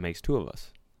 2 of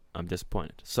us. I'm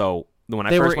disappointed. So when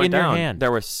They I first were went in your down, hand.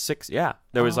 there were 6. Yeah,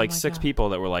 there was Oh like my 6 God. people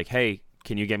that were like, "Hey,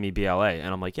 can you get me BLA?" And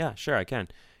I'm like, "Yeah, sure, I can."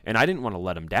 And I didn't want to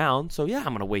let him down, so yeah,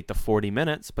 I'm gonna wait the 40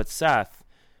 minutes. But Seth,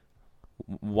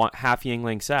 half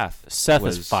Yingling Seth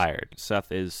is fired.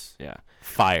 Seth is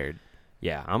Fired.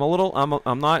 Yeah, I'm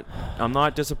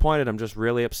not disappointed. I'm just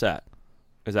really upset.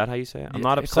 Is that how you say it? I'm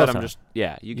not Yeah, upset. close I'm enough. just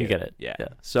you get it. Yeah. Yeah.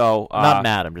 So Not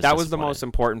mad, I'm just that was the disappointed. most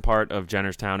important part of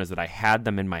Jennerstown, is that I had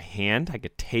them in my hand. I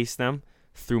could taste them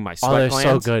through my sweat Oh, they're glands.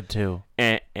 so good too.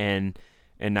 And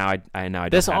now I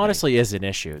don't. This have any. honestly is an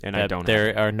issue. And I that don't have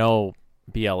There are no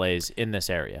BLAs in this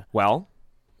area. Well,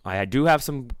 I do have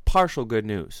some partial good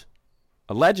news.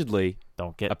 Allegedly,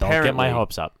 Don't get my Apparently-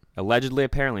 hopes up.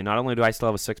 apparently, not only do I still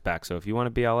have a 6-pack, so if you want a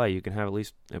BLA, you can have at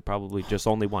least probably just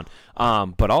only one.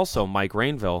 But also Mike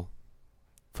Rainville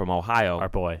from Ohio, Our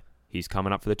boy. he's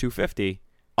coming up for the 250,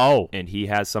 Oh, and he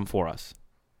has some for us.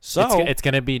 So it's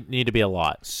gonna need to be a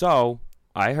lot. So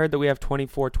I heard that we have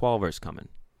 24 12ers coming.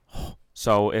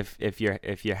 So if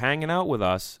you're hanging out with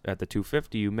us at the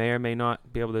 250, you may or may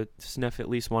not be able to sniff at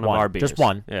least one of our beers. Just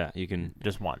one. Yeah, you can.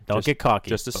 Just one. Don't Just- get cocky.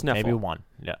 just a but sniffle. Maybe one.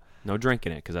 Yeah. No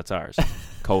drinking it, because that's ours.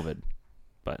 COVID.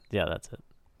 Yeah, that's it.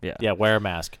 Yeah. Yeah, wear a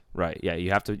mask. Right. Yeah.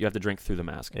 You have to drink through the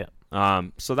mask. Yeah.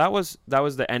 So that was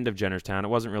the end of Jennerstown. It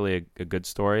wasn't really a good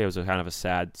story. It was a kind of a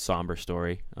sad, somber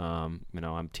story.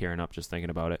 I'm tearing up just thinking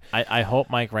about it. I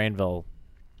hope Mike Rainville,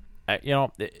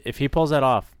 if he pulls that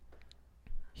off,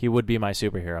 he would be my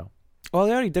superhero. Well,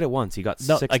 they already did it once. He got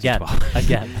 6 again. to 12.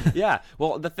 Again. Yeah.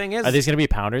 Well, the thing is, Are these going to be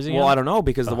pounders again? well, I don't know,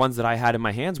 because the ones that I had in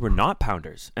my hands were not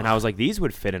pounders, and I was like, these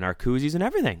would fit in our koozies and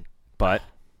everything. But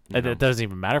It doesn't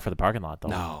even matter for the parking lot, though.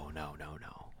 no.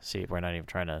 See, we're not even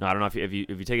trying to. No, I don't know if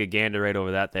you take a gander right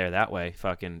over that way.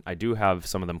 Fucking, I do have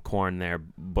some of them corn there,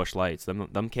 Busch Lights.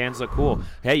 Them cans look cool.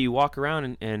 Hey, you walk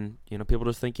around and people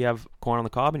just think you have corn on the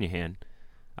cob in your hand.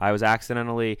 I was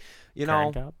accidentally,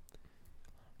 Karen Cup?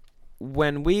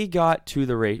 when we got to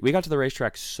the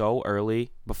racetrack so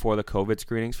early before the COVID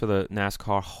screenings for the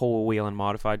NASCAR Whole Wheel and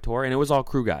Modified Tour, and it was all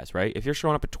crew guys, right? If you're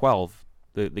showing up at 12,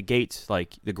 the gates,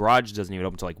 like the garage doesn't even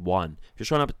open until like 1. If you're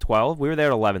showing up at 12, we were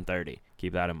there at 11:30.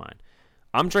 Keep that in mind.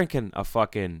 I'm drinking a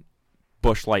fucking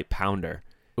Busch Light pounder,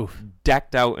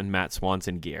 decked out in Matt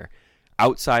Swanson gear,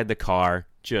 outside the car,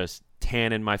 just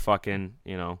tanning my fucking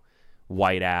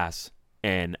white ass.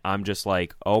 And I'm just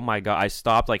like, oh my God. I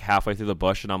stopped like halfway through the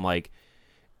bush, and I'm like,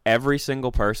 every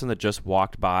single person that just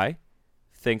walked by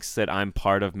thinks that I'm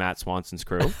part of Matt Swanson's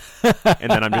crew. And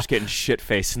then I'm just getting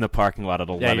shit-faced in the parking lot at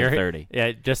 11:30.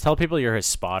 Yeah, just tell people you're his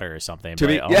spotter or something. To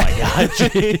be- Oh my God.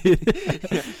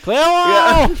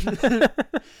 Cleo!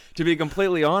 To be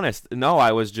completely honest, no,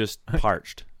 I was just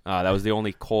parched. That was the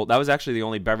only cold. That was actually the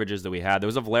only beverages that we had. There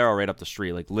was a Valero right up the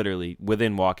street, like literally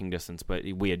within walking distance. But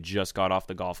we had just got off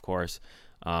the golf course.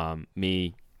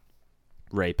 Me,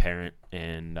 Ray Parent,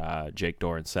 and Jake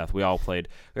Dorr and Seth. We all played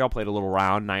a little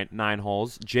round, nine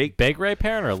holes. Jake, Big Ray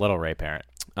Parent or little Ray Parent?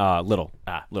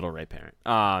 Little Ray Parent.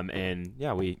 And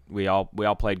yeah, we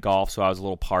all played golf. So I was a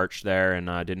little parched there, and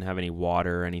didn't have any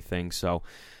water or anything. So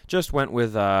just went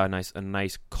with a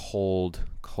nice cold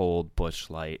Busch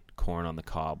Light corn on the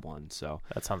cob one. So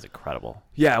That sounds incredible.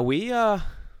 yeah, when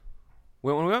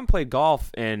we went and played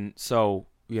golf, and so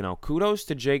kudos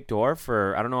to Jake Dorr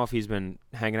for, I don't know if he's been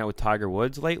hanging out with Tiger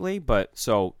Woods lately, but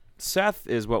so Seth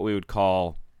is what we would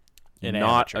call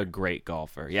not amateur. a great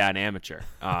golfer. Yeah, an amateur.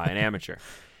 An amateur.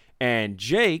 And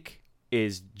Jake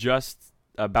is just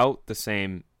about the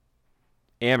same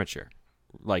amateur.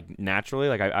 Like, naturally.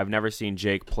 Like, I've never seen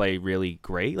Jake play really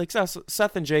great. Like,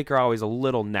 Seth and Jake are always a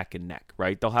little neck and neck,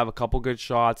 right? They'll have a couple good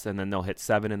shots, and then they'll hit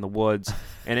 7 in the woods.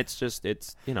 And it's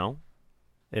It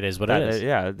is what it is.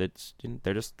 Yeah,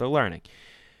 they're learning.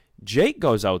 Jake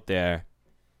goes out there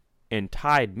and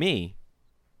tied me,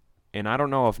 and I don't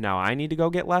know if now I need to go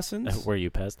get lessons. Were you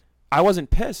pissed? I wasn't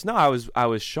pissed. No, I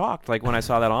was shocked. Like when I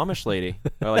saw that Amish lady,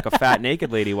 or like a fat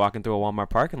naked lady walking through a Walmart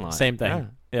parking lot. Same thing.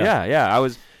 Yeah. I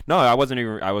wasn't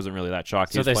really that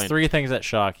shocked. So there's 3 things that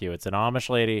shock you. It's an Amish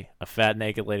lady, a fat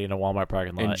naked lady in a Walmart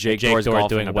parking lot, and Jake Dorr Dorr's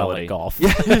doing golfing well ability. at golf.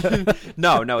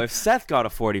 No. If Seth got a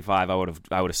 45, I would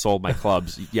have sold my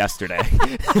clubs yesterday.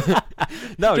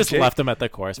 No, just Jake, left him at the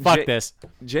course. Fuck Jake, this.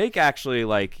 Jake actually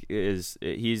he's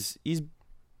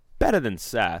better than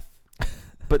Seth,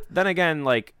 but then again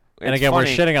And again, we're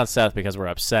shitting on Seth because we're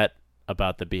upset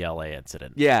about the BLA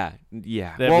incident. Yeah.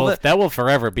 That will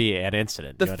forever be an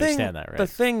incident. You understand that, right? The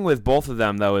thing with both of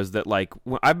them, though, is that,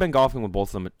 I've been golfing with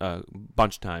both of them a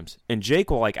bunch of times, and Jake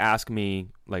will, ask me,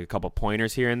 a couple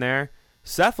pointers here and there.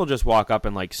 Seth will just walk up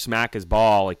and, smack his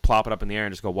ball, plop it up in the air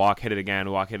and just go hit it again,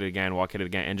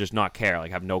 and just not care,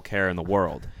 have no care in the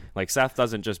world. Seth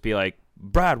doesn't just be like,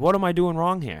 Brad, what am I doing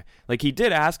wrong here? He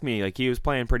did ask me, he was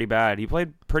playing pretty bad. He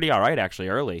played pretty all right, actually,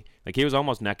 early. He was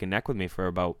almost neck and neck with me for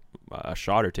about a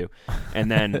shot or two.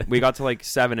 And then we got to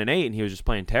 7 and 8, and he was just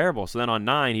playing terrible. So then on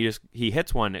 9, he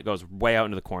hits one that goes way out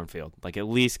into the cornfield. At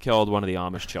least killed one of the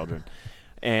Amish children.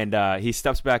 And he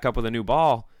steps back up with a new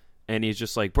ball, and he's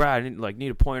just like, Brad, I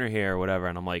need a pointer here or whatever.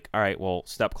 And I'm like, all right, well,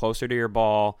 step closer to your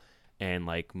ball and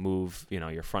move,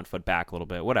 your front foot back a little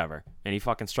bit, whatever. And he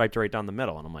fucking striped it right down the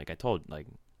middle. And I'm like, I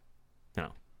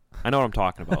know what I'm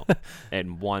talking about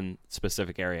in one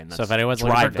specific area. And that's so if anyone's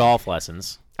looking for golf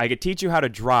lessons, I could teach you how to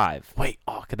drive. Wait,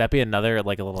 could that be another a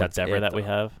little That's endeavor it, that we though.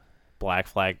 have? Black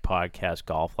Flag Podcast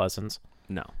golf lessons.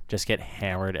 No, just get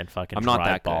hammered and fucking I'm drive not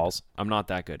that balls. Good. I'm not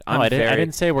that good. No, I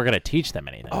didn't say we're gonna teach them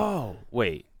anything. Oh,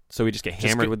 wait. So we just get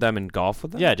hammered with them and golf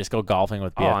with them? Yeah, just go golfing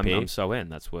with BFP. Oh, I'm so in.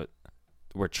 That's what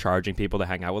we're charging people to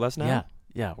hang out with us now.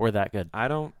 Yeah, we're that good. I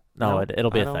don't. No,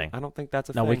 it'll be a thing. I don't think that's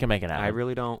a thing. No, we can make it happen. I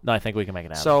really don't. No, I think we can make it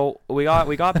happen. So we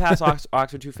got past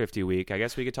Oxford 250 week. I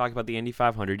guess we could talk about the Indy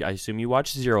 500. I assume you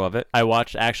watched 0 of it. I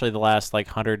watched actually the last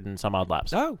 100 and some odd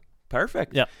laps. Oh,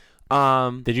 perfect. Yeah.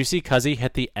 Did you see Cuzzy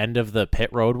hit the end of the pit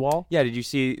road wall? Yeah. Did you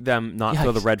see them not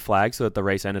throw the red flag so that the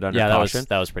race ended under caution?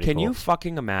 That was pretty cool. Can you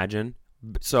fucking imagine?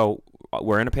 So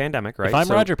we're in a pandemic, right? If I'm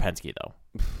Roger Penske, though.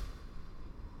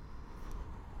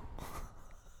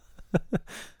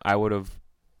 I would have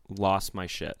lost my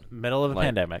shit. Middle of a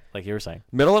pandemic, like you were saying.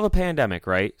 Middle of a pandemic,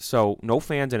 right? So no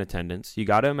fans in attendance. You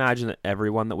got to imagine that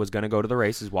everyone that was going to go to the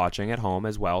race is watching at home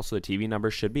as well, so the TV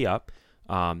numbers should be up.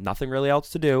 Nothing really else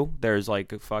to do. There's a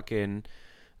fucking,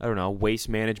 I don't know, Waste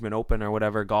Management Open or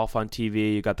whatever, golf on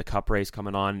TV. You got the Cup race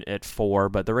coming on at 4,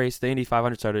 but the Indy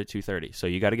 500 started at 2:30. So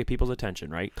you got to get people's attention,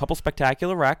 right? Couple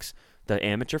spectacular wrecks. The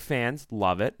amateur fans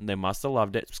love it. They must have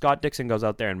loved it. Scott Dixon goes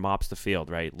out there and mops the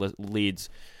field, right? Leads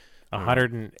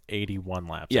 181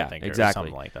 laps, yeah, I think, exactly. or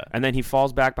something like that. And then he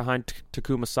falls back behind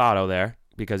Takuma Sato there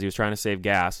because he was trying to save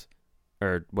gas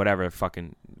or whatever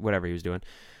he was doing.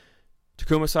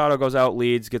 Takuma Sato goes out,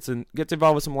 leads, gets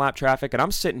involved with some lap traffic, and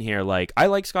I'm sitting here I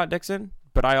like Scott Dixon,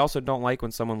 but I also don't like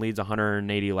when someone leads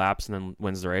 180 laps and then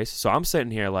wins the race. So I'm sitting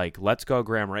here let's go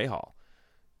Graham Rahal.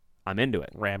 I'm into it.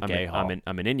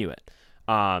 I'm an Inuit.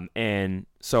 And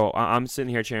so I'm sitting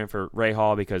here cheering for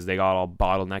Rahal because they got all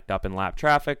bottlenecked up in lap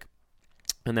traffic.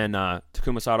 And then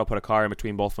Takuma Sato put a car in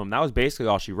between both of them. That was basically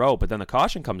all she wrote. But then the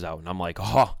caution comes out, and I'm like,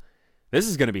 oh, this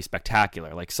is going to be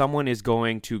spectacular. Someone is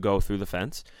going to go through the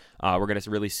fence. We're going to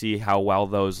really see how well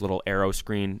those little arrow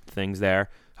screen things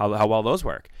there, how well those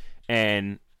work.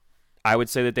 And I would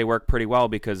say that they work pretty well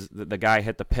because the guy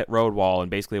hit the pit road wall and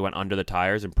basically went under the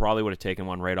tires and probably would have taken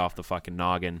one right off the fucking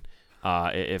noggin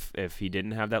if he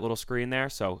didn't have that little screen there.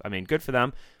 So, I mean, good for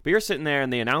them. But you're sitting there,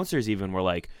 and the announcers even were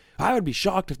like, I would be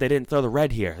shocked if they didn't throw the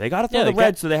red here. They got to throw the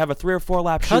red so they have a 3 or 4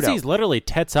 lap shootout. Because he's literally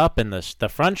tits up in the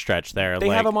front stretch there. They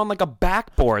have him on like a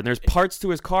backboard, and there's parts to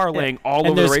his car laying all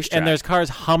over the racetrack. And there's cars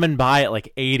humming by at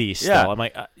like 80 still. Yeah. I'm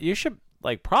like, you should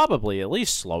like probably at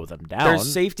least slow them down.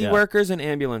 There's safety workers and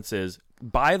ambulances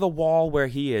by the wall where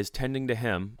he is, tending to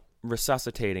him,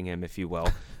 resuscitating him, if you will.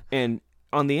 And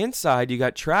on the inside, you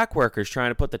got track workers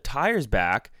trying to put the tires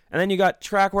back, and then you got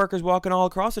track workers walking all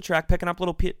across the track picking up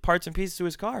little parts and pieces to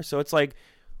his car. So it's like,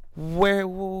 what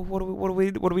are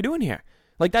we doing here?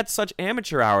 Like, that's such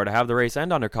amateur hour to have the race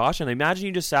end under caution. Imagine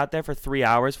you just sat there for 3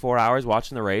 hours, 4 hours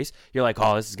watching the race. You're like,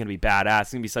 oh, this is going to be badass.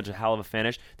 It's going to be such a hell of a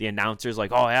finish. The announcer's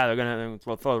like, oh, yeah, they're going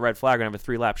to throw the red flag. We're going to have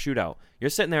a 3-lap shootout.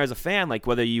 You're sitting there as a fan, like,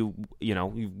 whether you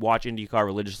watch IndyCar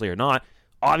religiously or not.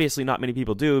 Obviously, not many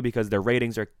people do because their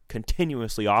ratings are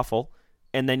continuously awful.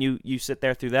 And then you sit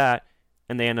there through that,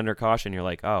 and they end under caution. You're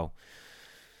like, oh,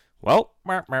 well,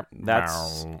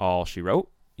 that's all she wrote.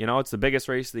 It's the biggest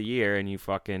race of the year, and you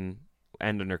fucking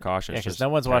end under caution. Yeah, because no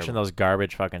one's watching those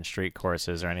garbage fucking street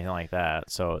courses or anything like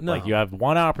that. So, like, you have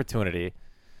one opportunity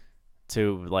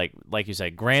to, like you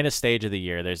said, grandest stage of the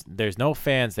year. There's no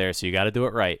fans there, so you got to do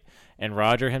it right. And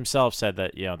Roger himself said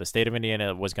that, the state of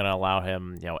Indiana was going to allow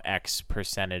him, X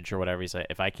percentage or whatever. He said,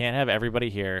 if I can't have everybody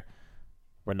here,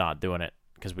 we're not doing it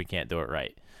because we can't do it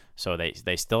right. So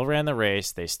they still ran the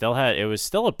race. It was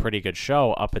still a pretty good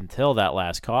show up until that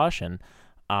last caution.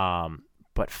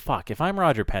 But fuck, if I'm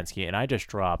Roger Penske and I just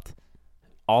dropped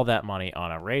all that money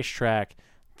on a racetrack,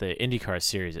 the IndyCar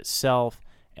series itself,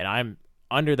 and I'm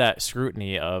under that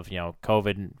scrutiny of,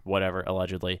 COVID, whatever,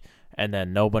 allegedly, and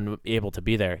then no one able to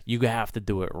be there, you have to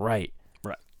do it right.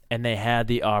 Right. And they had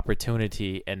the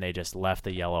opportunity, and they just left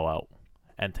the yellow out.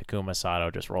 And Takuma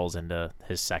Sato just rolls into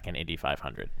his second Indy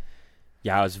 500.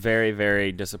 Yeah, I was very,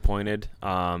 very disappointed.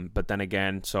 But then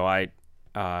again, so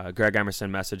Greg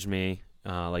Emerson messaged me,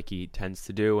 like he tends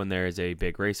to do when there is a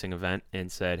big racing event,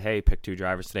 and said, hey, pick 2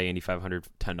 drivers today, Indy 500,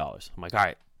 $10. I'm like, all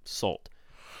right, sold.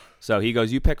 So he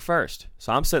goes, you pick first.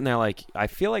 So I'm sitting there like, I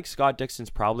feel like Scott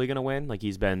Dixon's probably going to win. Like,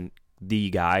 he's been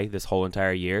the guy this whole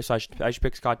entire year, so I should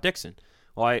pick Scott Dixon.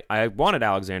 Well, I wanted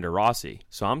Alexander Rossi.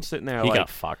 So I'm sitting there he like...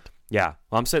 got fucked. Yeah.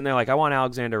 Well, I'm sitting there like, I want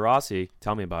Alexander Rossi.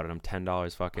 Tell me about it. I'm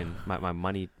 $10 fucking... My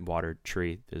money water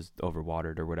tree is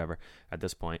overwatered or whatever at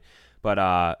this point.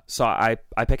 But so I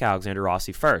pick Alexander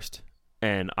Rossi first.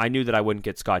 And I knew that I wouldn't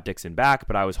get Scott Dixon back,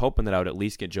 but I was hoping that I would at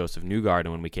least get Joseph Newgarden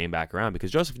when we came back around,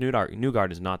 because Joseph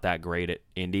Newgarden is not that great at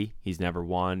Indy. He's never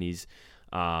won. He's,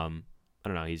 I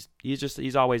don't know.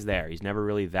 He's always there. He's never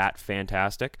really that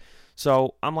fantastic.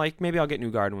 So I'm like, maybe I'll get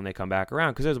Newgarden when they come back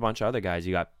around, because there's a bunch of other guys.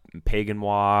 You got Pagan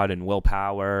Wad and Will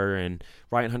Power, and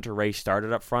Ryan Hunter-Reay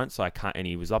started up front, so and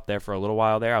he was up there for a little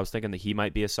while there. I was thinking that he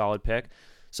might be a solid pick.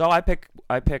 So I pick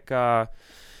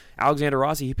Alexander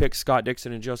Rossi. He picks Scott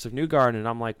Dixon and Joseph Newgarden, and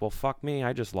I'm like, well, fuck me,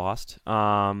 I just lost.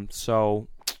 So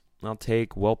I'll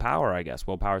take Will Power, I guess.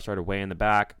 Will Power started way in the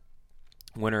back,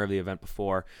 winner of the event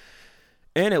before.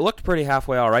 And it looked pretty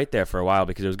halfway all right there for a while,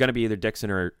 because it was going to be either Dixon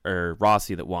or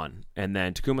Rossi that won. And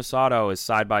then Takuma Sato is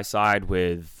side by side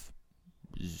with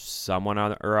someone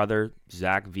or other,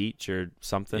 Zach Veach or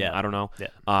something. Yeah. I don't know.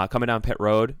 Yeah. Coming down pit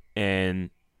road,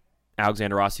 and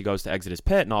Alexander Rossi goes to exit his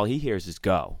pit, and all he hears is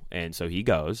go. And so he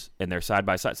goes, and they're side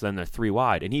by side. So then they're 3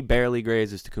 wide, and he barely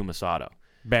grazes Takuma Sato.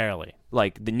 Barely.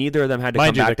 Like, neither of them had to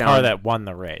Mind come you, back down. the car that won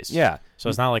the race. Yeah. So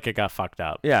it's not like it got fucked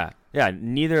up. Yeah.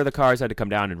 Neither of the cars had to come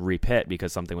down and repit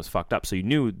because something was fucked up. So you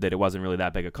knew that it wasn't really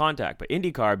that big a contact. But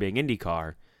IndyCar, being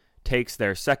IndyCar, takes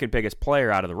their second biggest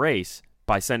player out of the race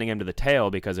by sending him to the tail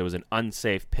because it was an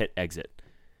unsafe pit exit.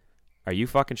 Are you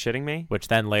fucking shitting me? Which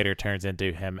then later turns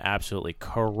into him absolutely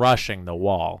crushing the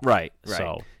wall. Right.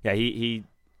 So yeah, he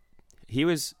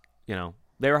was,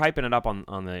 they were hyping it up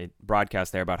on the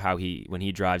broadcast there about how when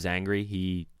he drives angry,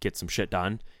 he gets some shit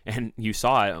done. And you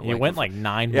saw it. He went like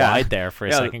 9 wide there for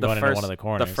a second going into one of the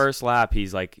corners. The first lap,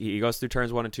 he's like, he goes through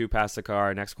turns 1 and 2, past the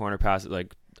car, next corner, past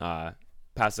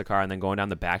the car, and then going down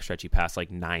the backstretch, he passed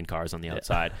like 9 cars on the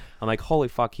outside. I'm like, holy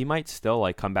fuck, he might still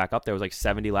like come back up. There was like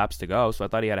 70 laps to go, so I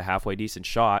thought he had a halfway decent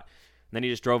shot. And then he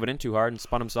just drove it in too hard and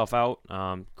spun himself out,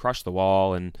 crushed the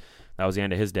wall, and that was the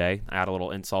end of his day. I had a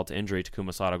little insult to injury.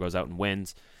 Takuma Sato goes out and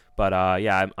wins. But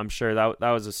yeah, I'm sure that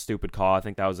was a stupid call. I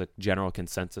think that was a general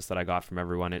consensus that I got from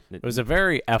everyone. It was a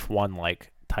very F1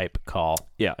 like type call.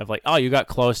 Yeah, of like, oh, you got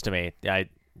close to me.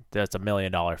 That's $1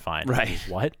 million fine. Right?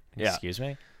 What? Yeah. Excuse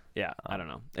me. Yeah, I don't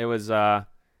know. It was that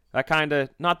kind of,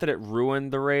 not that it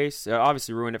ruined the race. It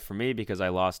obviously ruined it for me because I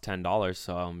lost $10,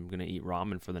 so I'm gonna eat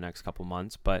ramen for the next couple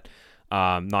months. But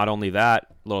Not only that,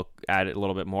 added a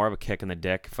little bit more of a kick in the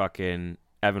dick. Fucking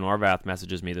Evan Orvath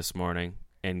messages me this morning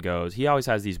and goes, he always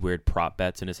has these weird prop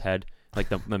bets in his head, like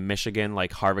the Michigan,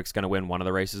 like Harvick's going to win one of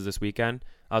the races this weekend.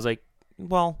 I was like,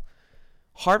 well,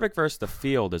 Harvick versus the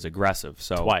field is aggressive.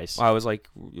 So twice. I was like,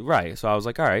 right. So I was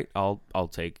like, all right, I'll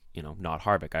take, not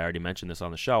Harvick. I already mentioned this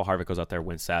on the show. Harvick goes out there,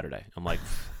 wins Saturday. I'm like,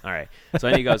 all right. So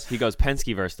then he goes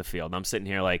Penske versus the field. And I'm sitting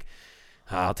here like,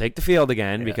 I'll take the field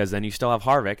again because then you still have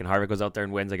Harvick, and Harvick goes out there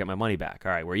and wins. I get my money back.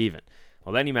 All right, we're even.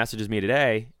 Well, then he messages me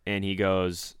today, and he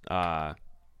goes,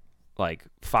 like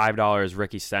 $5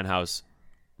 Ricky Stenhouse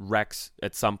wrecks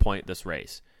at some point this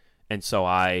race. And so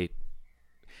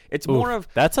it's more of...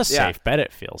 That's a safe bet,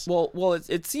 it feels. Well,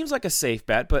 it seems like a safe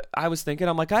bet, but I was thinking,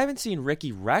 I'm like, I haven't seen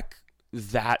Ricky wreck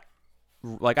that...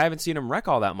 Like, I haven't seen him wreck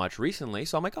all that much recently,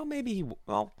 so I'm like, oh, maybe he...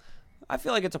 Well, I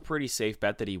feel like it's a pretty safe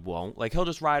bet that he won't. Like, he'll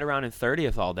just ride around in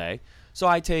 30th all day. So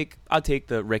I'll take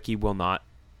the Ricky will not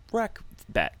wreck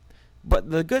bet. But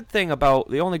the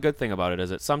only good thing about it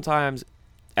is that sometimes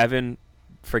Evan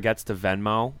forgets to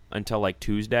Venmo until like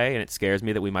Tuesday, and it scares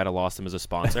me that we might have lost him as a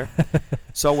sponsor.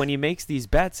 So when he makes these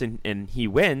bets and he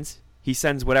wins, he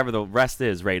sends whatever the rest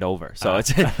is right over. So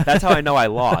that's how I know I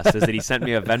lost, is that he sent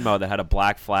me a Venmo that had a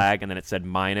black flag and then it said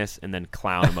minus and then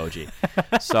clown emoji.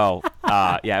 So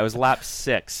it was lap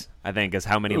 6, I think, is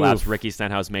how many laps Ricky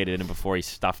Stenhouse made it in before he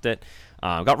stuffed it.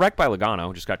 Got wrecked by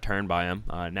Logano, just got turned by him.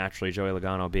 Naturally, Joey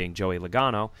Logano being Joey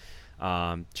Logano.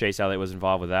 Chase Elliott was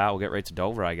involved with that. We'll get right to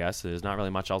Dover, I guess. There's not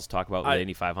really much else to talk about with the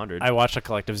Indy 500. I watched a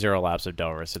collective 0 laps of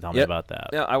Dover, so tell me about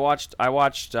that. Yeah, I watched.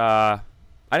 I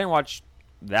didn't watch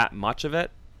that much of it.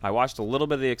 I watched a little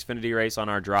bit of the Xfinity race on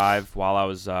our drive while I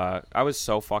was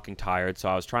so fucking tired, so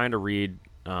I was trying to read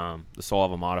The Soul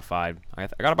of a Modified. I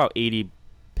got about 80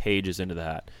 pages into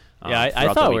that.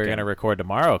 I thought we were going to record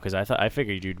tomorrow because I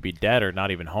figured you'd be dead or not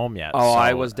even home yet. Oh, so.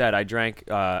 I was dead. I drank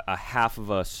a half of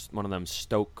one of them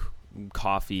Stoke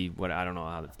coffee. I don't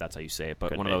know if that's how you say it,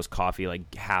 but one of those coffee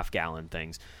like half-gallon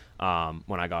things.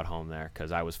 When I got home there,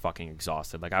 because I was fucking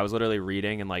exhausted. Like, I was literally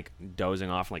reading and like dozing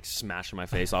off and like smashing my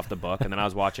face off the book, and then I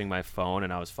was watching my phone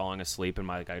and I was falling asleep, and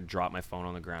I dropped my phone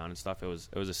on the ground and stuff. It was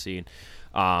a scene.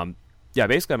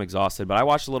 Basically I'm exhausted, but I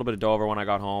watched a little bit of Dover when I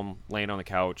got home, laying on the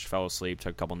couch, fell asleep,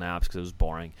 took a couple naps because it was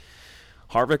boring.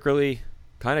 Harvick really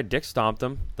kind of dick stomped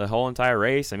him the whole entire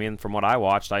race. I mean, from what I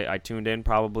watched, I tuned in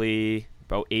probably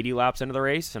about 80 laps into the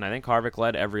race, and I think Harvick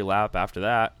led every lap after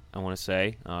that. I want to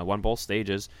say won both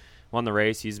stages. Won the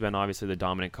race. He's been obviously the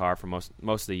dominant car for most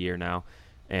of the year now.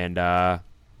 And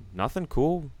nothing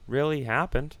cool really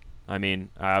happened. I mean,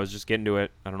 I was just getting to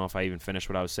it. I don't know if I even finished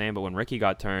what I was saying, but when Ricky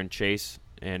got turned, Chase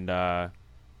and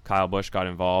Kyle Busch got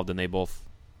involved, and they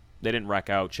didn't wreck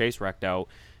out. Chase wrecked out,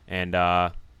 and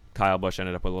Kyle Busch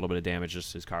ended up with a little bit of damage.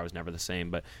 Just his car was never the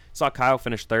same. But saw Kyle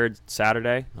finish 3rd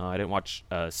Saturday. I didn't watch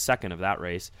a second of that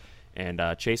race. And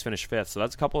Chase finished 5th, so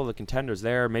that's a couple of the contenders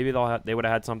there. Maybe they would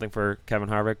have had something for Kevin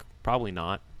Harvick. Probably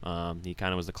not. He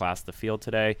kind of was the class of the field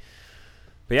today.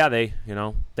 But yeah, they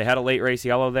had a late race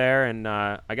yellow there, and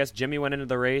I guess Jimmy went into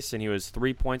the race and he was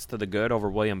 3 points to the good over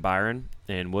William Byron.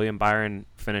 And William Byron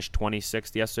finished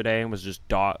 26th yesterday and was just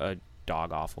dog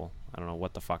awful. I don't know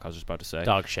what the fuck I was just about to say.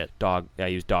 Dog shit. Yeah,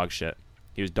 he was dog shit.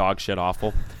 He was dog shit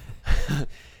awful.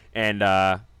 And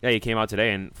he came out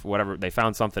today, and for whatever, they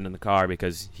found something in the car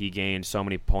because he gained so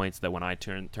many points that when I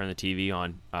turned the TV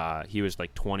on, he was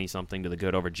like 20-something to the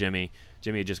good over Jimmy.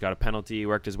 Jimmy had just got a penalty,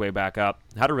 worked his way back up,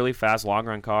 had a really fast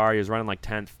long-run car. He was running like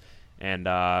 10th, and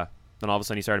then all of a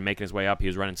sudden he started making his way up. He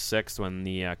was running 6th when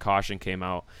the caution came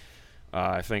out.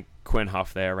 I think Quinn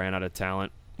Huff there ran out of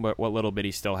talent, what little bit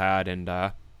he still had, and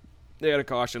they had a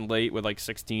caution late with like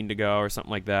 16 to go or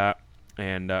something like that.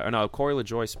 And Corey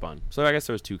LaJoie spun. So I guess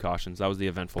there was 2 cautions. That was the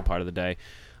eventful part of the day.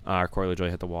 Corey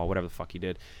LaJoie hit the wall, whatever the fuck he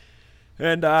did.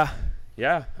 And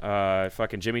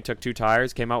fucking Jimmy took 2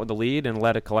 tires, came out with the lead, and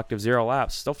led a collective 0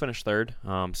 laps. Still finished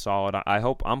 3rd. Solid.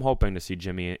 I'm hoping to see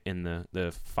Jimmy in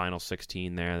the final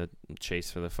 16 there, the chase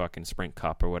for the fucking Sprint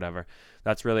Cup or whatever.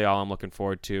 That's really all I'm looking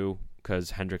forward to,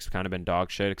 because Hendrick's kind of been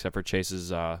dog shit, except for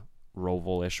Chase's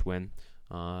Roval-ish win.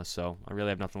 So I really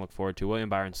have nothing to look forward to. William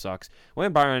Byron sucks.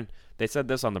 William Byron, they said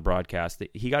this on the broadcast, that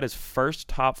he got his first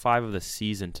top 5 of the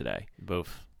season today.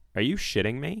 Boof. Are you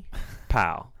shitting me?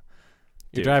 Pal.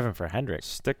 You're driving for Hendrick.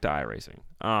 Stick to iRacing.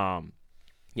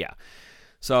 Yeah.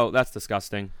 So that's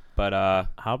disgusting. But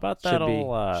how about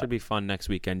that should be fun next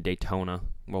weekend, Daytona.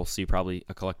 We'll see probably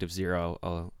a collective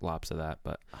 0 laps of that.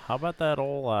 But how about that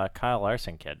old Kyle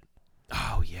Larson kid?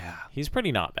 Oh yeah, He's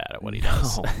pretty not bad at what he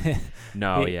does.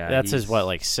 No, that's his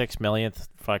like 6 millionth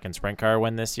fucking sprint car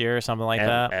win this year or something like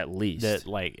that. At least.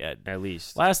 At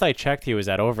least. Last I checked, he was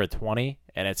at over 20,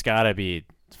 and it's got to be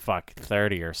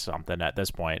 30 or something at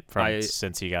this point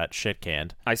since he got shit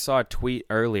canned. I saw a tweet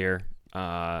earlier.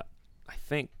 I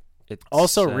think it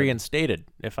also said, reinstated.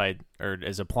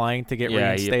 Is applying to get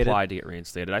reinstated. Yeah, he applied to get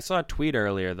reinstated. I saw a tweet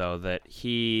earlier though that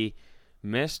he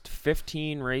missed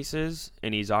 15 races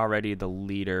and he's already the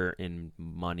leader in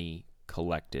money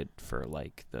collected for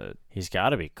like the. He's got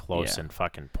to be close in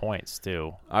fucking points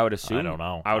too. I would assume. I don't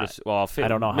know. I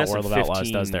don't know how World of Outlaws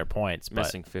does their points. But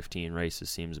missing 15 races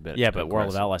seems a bit. Yeah, but World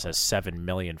of Outlaws has 7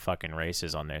 million fucking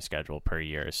races on their schedule per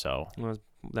year, so. Well,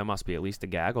 that must be at least a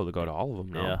gaggle to go to all of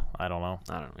them. No? Yeah, I don't know.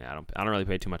 I don't really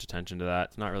pay too much attention to that.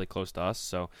 It's not really close to us.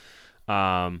 So,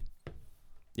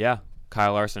 yeah,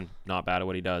 Kyle Larson, not bad at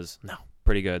what he does. No,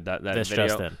 pretty good.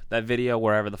 That video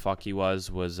wherever the fuck he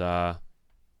was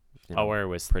where it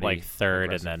was like third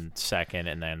impressive. And then second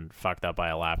and then fucked up by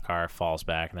a lap car, falls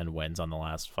back and then wins on the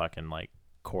last fucking like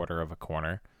quarter of a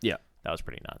corner. Yeah. That was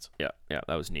pretty nuts. Yeah,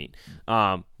 that was neat.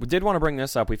 We did want to bring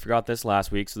this up. We forgot this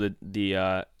last week. So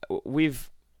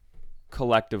we've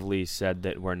collectively said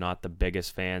that we're not the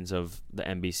biggest fans of the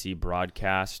NBC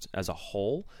broadcast as a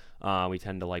whole. We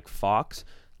tend to like Fox.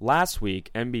 Last week,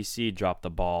 NBC dropped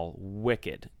the ball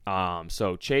wicked.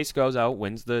 So Chase goes out,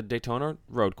 wins the Daytona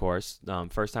road course.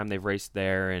 First time they've raced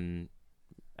there in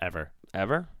ever. I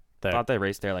thought they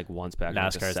raced there like once back.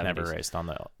 NASCAR's in never raced on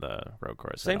the road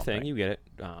course. Same thing. You get it.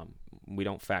 We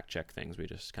don't fact check things. We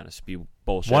just kind of spew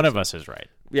bullshit. One of us is right.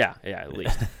 Yeah, at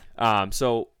least.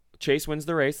 So Chase wins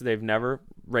the race. They've never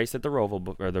raced at the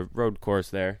Roval or the road course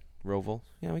there. Roval.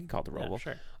 Yeah, we can call it the Roval. Yeah,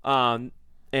 sure.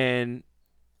 And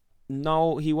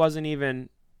no, he wasn't even.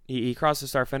 He crossed the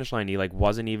start-finish line. He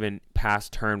wasn't even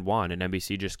past turn 1, and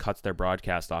NBC just cuts their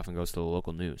broadcast off and goes to the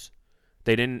local news.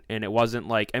 They didn't, and it wasn't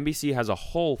like NBC has a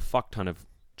whole fuck ton of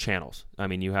channels. I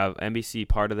mean, you have NBC,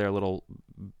 part of their little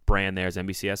brand there is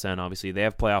NBCSN. Obviously, they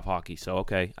have playoff hockey, so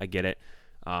okay, I get it.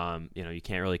 You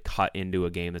can't really cut into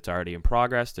a game that's already in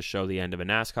progress to show the end of a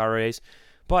NASCAR race.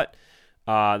 But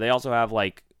they also have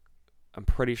I'm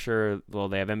pretty sure. Well,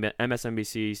 they have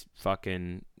MSNBC's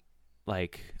fucking.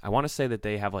 I want to say that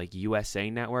they have USA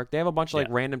Network. They have a bunch of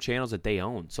random channels that they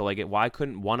own. So why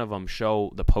couldn't one of them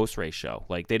show the post race show?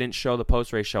 They didn't show the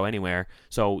post race show anywhere.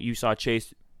 So you saw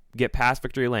Chase get past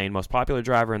Victory Lane, most popular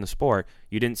driver in the sport.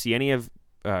 You didn't see any of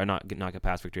not get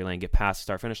past Victory Lane, get past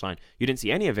start finish line. You didn't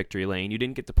see any of Victory Lane. You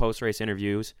didn't get the post race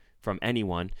interviews from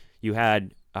anyone. You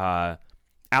had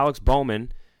Alex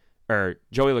Bowman or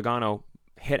Joey Logano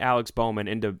hit Alex Bowman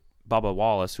into Bubba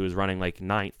Wallace, who was running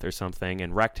 9th or something,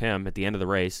 and wrecked him at the end of the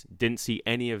race. Didn't see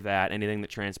any of that, anything that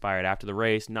transpired after the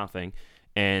race, nothing,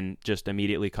 and just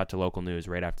immediately cut to local news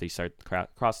right after he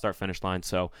cross start finish line.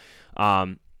 So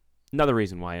another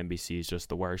reason why NBC is just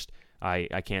the worst.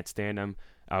 I can't stand them.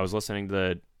 I was listening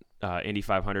to the Indy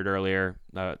 500 earlier.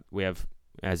 We have,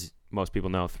 as most people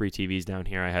know, 3 TVs down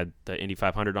here. I had the Indy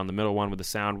 500 on the middle one with the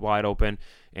sound wide open,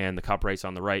 and the Cup race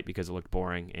on the right because it looked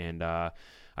boring, and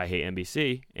I hate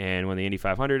NBC. And when the Indy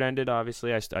 500 ended,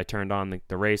 obviously, I turned on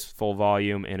the race full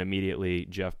volume, and immediately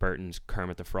Jeff Burton's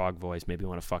Kermit the Frog voice made me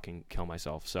want to fucking kill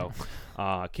myself. So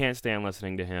can't stand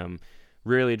listening to him.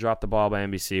 Really dropped the ball by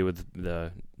NBC with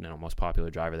the most popular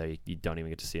driver there. You don't even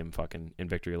get to see him fucking in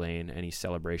victory lane, any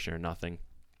celebration or nothing.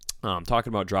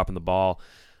 Talking about dropping the ball,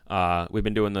 we've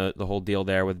been doing the whole deal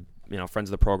there with friends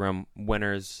of the program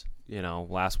winners.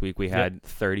 Last week we had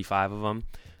 35 of them.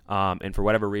 And for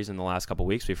whatever reason, the last couple of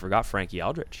weeks, we forgot Frankie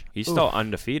Eldridge. He's still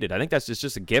undefeated. I think that's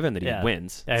just a given that he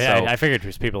wins. Yeah, I figured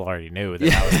people already knew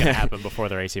that was going to happen before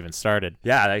the race even started.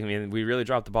 Yeah, I mean, we really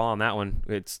dropped the ball on that one.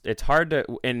 It's hard to,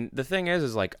 and the thing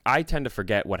is I tend to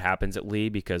forget what happens at Lee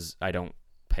because I don't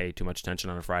pay too much attention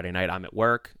on a Friday night. I'm at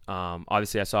work.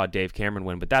 Obviously, I saw Dave Cameron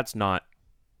win, but that's not.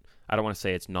 I don't want to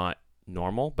say it's not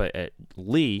normal, but at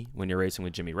Lee, when you're racing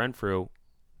with Jimmy Renfrew,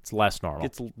 it's less normal.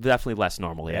 It's definitely less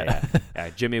normal. Yeah.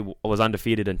 Jimmy was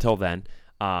undefeated until then.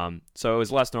 So it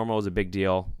was less normal. It was a big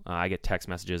deal. I get text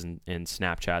messages and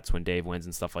Snapchats when Dave wins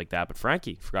and stuff like that. But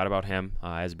Frankie, forgot about him.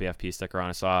 Has a BFP sticker on.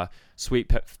 I saw a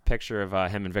sweet picture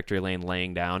of him in victory lane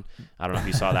laying down. I don't know if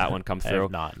you saw that one come through. I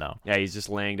have not, no. Yeah, he's just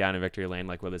laying down in victory lane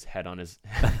with his head on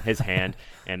his hand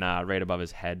and right above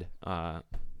his head on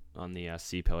the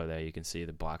C pillar there. You can see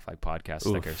the Black Flag Podcast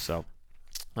sticker. So,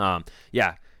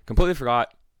 completely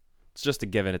forgot. It's just a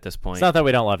given at this point. It's not that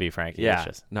we don't love you, Frankie. Yeah.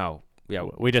 No. Yeah.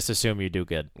 We just assume you do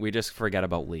good. We just forget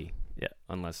about Lee. Yeah.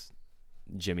 Unless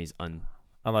Jimmy's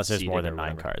Unless there's more than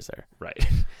 9 cars there. Right.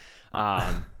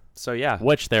 So yeah,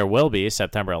 which there will be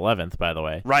September 11th, by the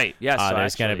way. right. Yes, so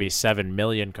there's going to actually- be 7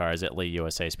 million cars at Lee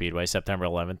USA Speedway September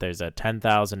 11th. There's a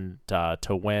 $10,000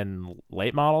 to win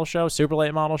late model show, super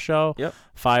late model show. Yep.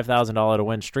 $5,000 to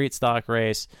win street stock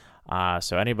race.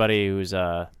 So anybody who's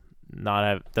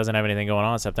doesn't have anything going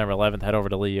on September 11th, head over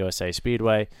to Lee USA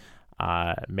Speedway.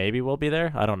 Maybe we'll be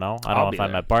there. I don't know. I don't I'll know be if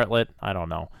I'm there. at Bartlett. I don't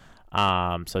know.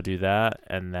 So do that,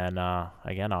 and then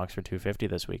again, Oxford 250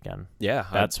 this weekend. Yeah,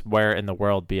 That's where in the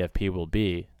world BFP will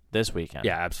be this weekend.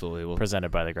 yeah, absolutely. We'll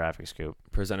Presented by the Graphic Scoop.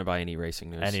 presented by Any Racing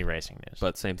News. Any racing news.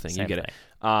 but same thing. Same you get thing.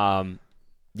 it.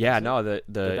 Yeah, no, the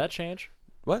Did that change?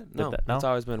 what? No, that- no? it's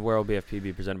always been where will BFP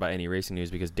be presented by Any Racing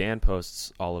News because Dan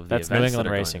posts all of the That's events New that England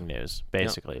are going Racing News,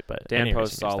 basically. But Dan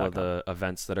posts all of anyracingnews.com. the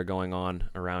events that are going on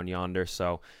around yonder.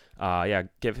 So, yeah,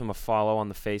 give him a follow on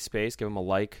the face space. Give him a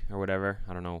like or whatever.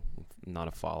 I don't know, not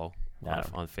a follow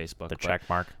on Facebook. The but check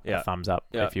mark, yeah. the thumbs up,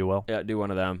 Yeah. if you will. Yeah, do one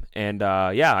of them. And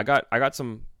yeah, I got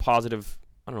some positive.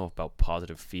 I don't know about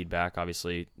positive feedback.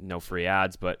 Obviously, no free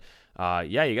ads, but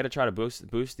yeah, you got to try to boost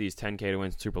these 10K to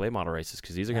win Super Late Model races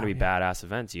because these are going to be badass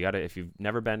events. You got to, if you've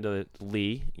never been to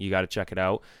Lee, you got to check it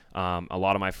out. A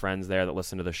lot of my friends there that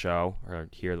listen to the show or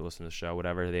here that listen to the show,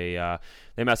 whatever, they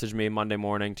messaged me Monday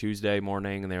morning, Tuesday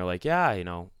morning, and they were like, yeah, you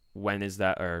know, when is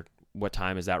that or what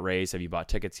time is that race? Have you bought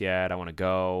tickets yet? I want to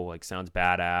go. Like, sounds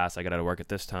badass. I got to work at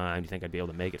this time. Do you think I'd be able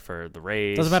to make it for the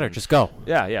race? Doesn't matter. And- Just go.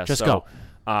 yeah. Just so, go.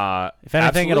 If anything,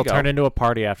 absolutely it'll go. turn into a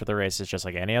party after the race. It's just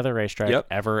like any other racetrack Yep.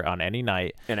 ever on any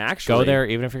night. And actually, Go there,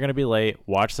 even if you're going to be late.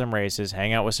 Watch some races.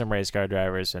 Hang out with some race car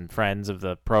drivers and friends of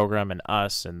the program and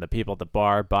us and the people at the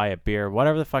bar. Buy a beer.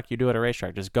 Whatever the fuck you do at a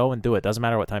racetrack, just go and do it. Doesn't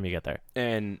matter what time you get there.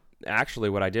 And actually,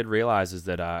 what I did realize is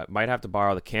that I might have to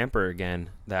borrow the camper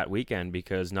again that weekend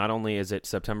because not only is it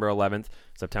September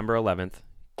 11th,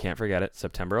 can't forget it,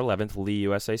 September 11th, Lee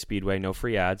USA Speedway, no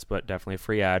free ads, but definitely a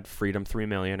free ad, Freedom 3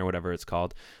 Million or whatever it's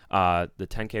called. The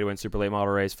 10K to win Super Late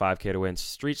Model race, 5K to win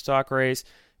Street Stock race.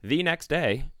 The next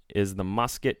day is the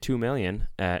Musket 2 Million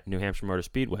at New Hampshire Motor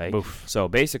Speedway. Oof. So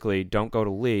basically, don't go to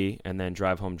Lee and then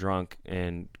drive home drunk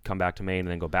and come back to Maine and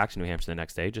then go back to New Hampshire the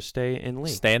next day. Just stay in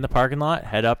Lee. Stay in the parking lot.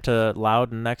 Head up to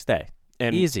Loudon next day.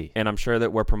 And, Easy. And I'm sure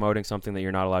that we're promoting something that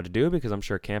you're not allowed to do because I'm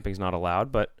sure camping's not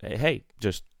allowed. But hey,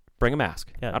 just bring a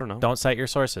mask. Yeah, I don't know. Don't cite your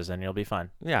sources and you'll be fine.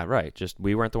 Yeah, right. Just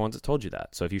we weren't the ones that told you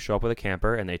that. So if you show up with a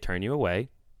camper and they turn you away,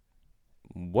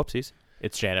 whoopsies.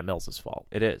 It's Janet Mills' fault.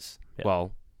 It is. Yeah.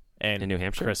 Well, And in New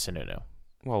Hampshire? Chris Sununu.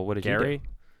 well, what did you Gary? do?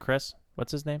 Chris?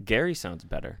 What's his name? Gary sounds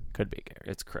better. Could be Gary.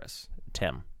 It's Chris.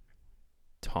 Tim.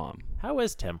 Tom. How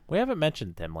is Tim? We haven't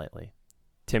mentioned Tim lately.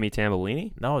 Timmy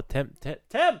Tambellini? No, Tim.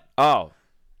 Oh.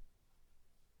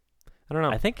 I don't know.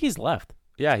 I think he's left.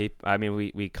 Yeah,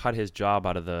 we cut his job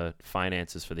out of the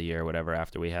finances for the year or whatever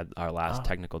after we had our last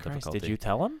technical Christ, difficulty. Did you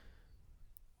tell him?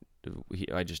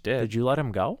 I just did. Did you let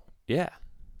him go? Yeah.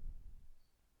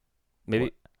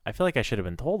 Maybe. I feel like I should have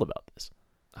been told about this.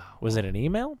 Was it an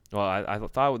email? Well, I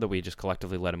thought that we just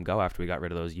collectively let him go after we got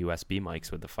rid of those USB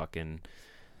mics with the fucking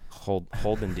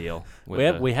Holden deal.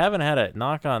 With We haven't had a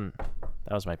knock on.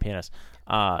 That was my penis.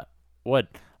 We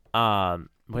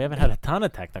haven't had a ton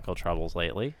of technical troubles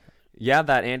lately. Yeah,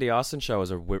 that Andy Austin show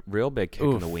was a real big kick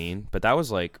in the ween, but that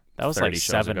was like 30 shows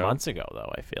 7 ago. months ago,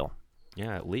 though. I feel.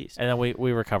 Yeah, at least. And then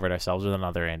we recovered ourselves with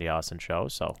another Andy Austin show.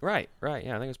 So Right.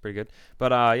 Yeah, I think it's pretty good.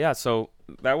 But yeah, so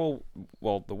that will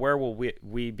the Where Will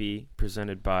We Be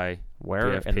presented by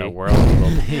where BFP. in the world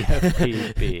will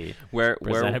BFP be?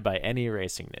 Presented by Any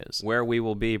Racing News. Where We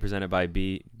Will Be presented by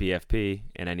BFP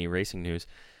and Any Racing News.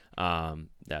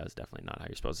 That was definitely not how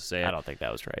you're supposed to say it. I don't think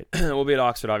that was right. We'll be at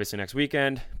Oxford obviously next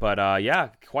weekend, but yeah,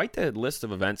 quite the list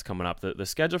of events coming up. The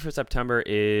schedule for September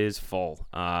is full.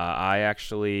 I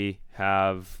actually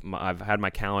I've had my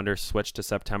calendar switched to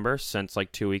September since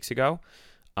like 2 weeks ago,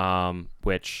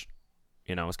 which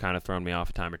has kind of thrown me off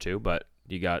a time or two. But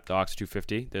you got the Oxford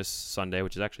 250 this Sunday,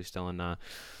 which is actually still in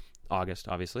August,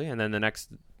 obviously, and then the next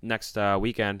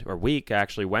weekend or week,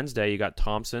 actually Wednesday, you got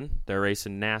Thompson. They're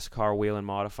racing NASCAR Wheel and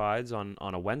Modifieds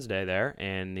on a Wednesday there,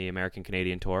 and the American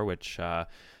Canadian Tour, which friend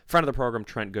of the program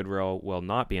Trent Goodrow will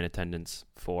not be in attendance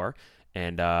for,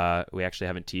 and we actually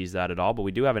haven't teased that at all, but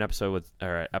we do have an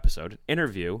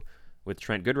interview with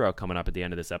Trent Goodrow coming up at the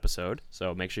end of this episode,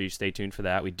 so make sure you stay tuned for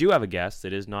that. We do have a guest.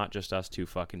 It is not just us two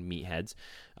fucking meatheads,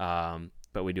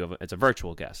 but we do have it's a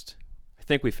virtual guest. I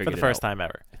think we figured it out. For the first time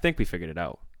ever. I think we figured it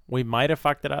out. We might have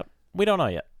fucked it up. We don't know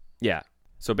yet. Yeah.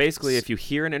 So basically, if you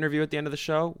hear an interview at the end of the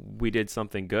show, we did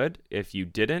something good. If you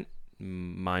didn't,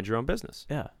 mind your own business.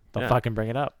 Yeah. Don't fucking bring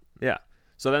it up. Yeah.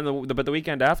 So then, but the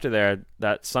weekend after there,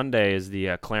 that Sunday is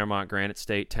the Claremont Granite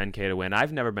State 10K to win.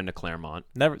 I've never been to Claremont.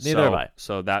 Neither have I.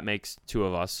 So that makes two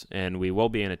of us, and we will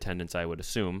be in attendance, I would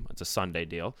assume. It's a Sunday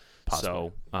deal.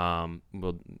 Possibly. So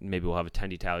we'll have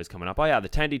attendee tallies coming up. Oh, yeah, the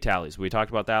attendee tallies. We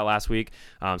talked about that last week.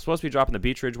 Supposed to be dropping the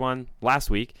Beech Ridge one last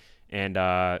week, and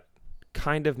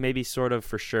kind of, maybe, sort of,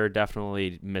 for sure,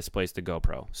 definitely misplaced the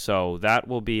GoPro. So that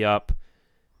will be up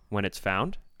when it's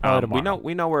found. We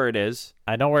know where it is.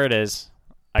 I know where it is.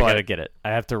 I gotta get it. I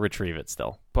have to retrieve it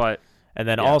still. And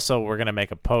then also we're gonna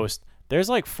make a post. There's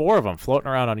like 4 of them floating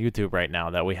around on YouTube right now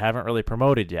that we haven't really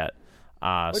promoted yet.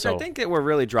 Which I think that we're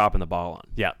really dropping the ball on.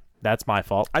 Yeah, that's my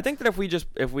fault. I think that if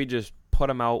we just put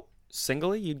them out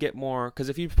singly, you'd get more. Because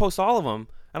if you post all of them,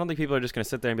 I don't think people are just gonna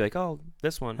sit there and be like, oh,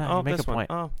 this one, oh, this one,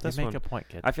 oh, this one. Make a point,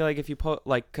 kid. I feel like if you put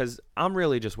because I'm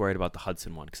really just worried about the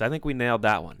Hudson one because I think we nailed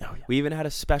that one. Oh, yeah. We even had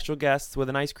a special guest with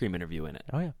an ice cream interview in it.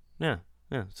 Oh yeah. Yeah.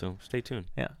 Yeah, so stay tuned.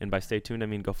 Yeah. And by stay tuned, I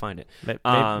mean go find it.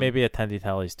 Maybe attendee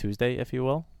tallies Tuesday, if you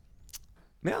will.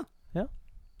 Yeah. Yeah.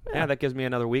 Yeah, that gives me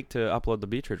another week to upload the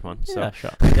Beech Ridge one. So. Yeah,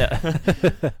 sure.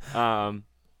 Yeah.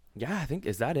 Yeah, I think,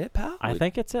 is that it, pal? I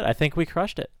think it's it. I think we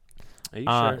crushed it. Are you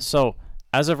sure? So,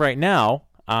 as of right now,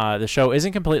 the show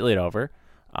isn't completely over.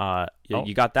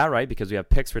 You got that right because we have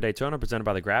picks for Daytona presented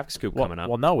by the Graphics Scoop coming up.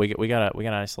 Well, no, we got a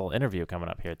nice little interview coming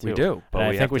up here, too. We do. But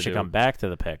I think we should come back to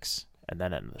the picks and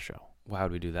then end the show. Why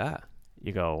would we do that?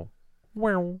 You go,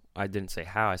 I didn't say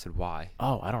how. I said why.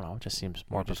 Oh, I don't know. It just seems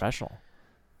more professional.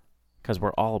 Because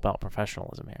we're all about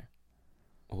professionalism here.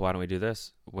 Why don't we do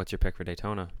this? What's your pick for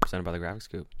Daytona presented by the Graphics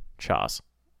Scoop? Chas.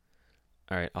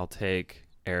 All right, I'll take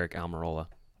Eric Almirola.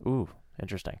 Ooh,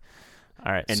 interesting.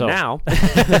 All right, and so now,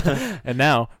 and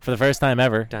now, for the first time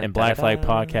ever in Black Flag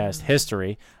Podcast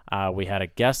history, we had a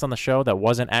guest on the show that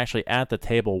wasn't actually at the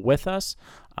table with us.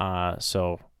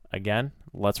 So again,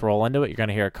 let's roll into it. You're going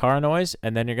to hear a car noise,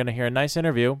 and then you're going to hear a nice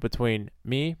interview between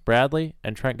me, Bradley,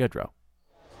 and Trent Goodrow.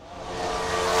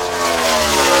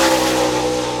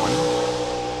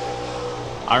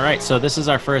 All right, so this is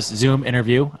our first Zoom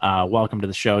interview. Welcome to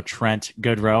the show, Trent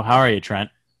Goodrow. How are you, Trent?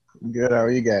 Good. How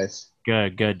are you guys?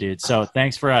 Good, dude. So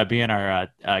thanks for being our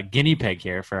guinea pig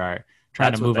here for our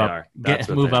trying to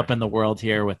move up in the world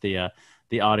here with the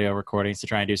audio recordings to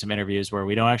try and do some interviews where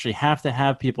we don't actually have to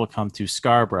have people come to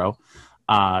Scarborough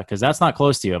because that's not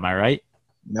close to you. Am I right?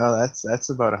 No, that's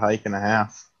about a hike and a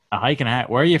half. A hike and a half.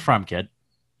 Where are you from, kid?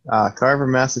 Carver,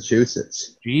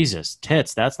 Massachusetts. Jesus,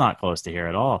 tits. That's not close to here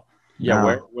at all. Yeah,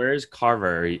 no. Where's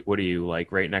Carver? What are you,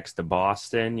 like, right next to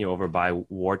Boston? You over by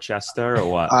Worcester or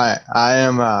what? I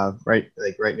am right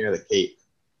near the Cape.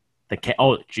 The Cape?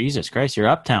 Oh, Jesus Christ! You're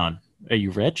uptown. Are you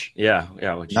rich? Yeah.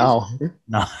 No.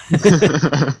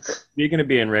 Speaking of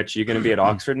being rich, you're going to be at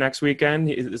Oxford next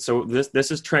weekend. So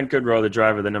this is Trent Goodrow, the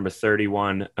driver of the number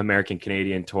 31 American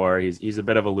Canadian Tour. He's a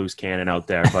bit of a loose cannon out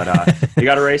there, but you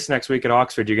got a race next week at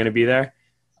Oxford. You're going to be there?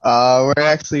 We're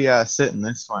actually sitting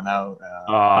this one out.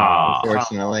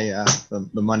 Unfortunately,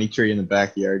 the money tree in the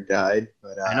backyard died.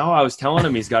 But I know. I was telling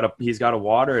him he's got to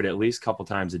water it at least a couple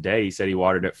times a day. He said he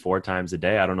watered it 4 times a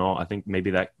day. I don't know. I think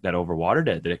maybe that overwatered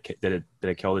it. Did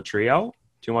it kill the tree out?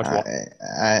 Too much water?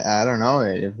 I don't know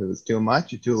if it was too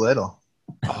much or too little.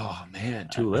 Oh man,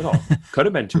 too little. Could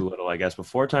have been too little, I guess. But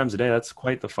 4 times a day, that's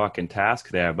quite the fucking task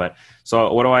there. But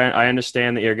so what do I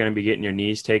understand that you're going to be getting your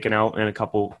knees taken out in a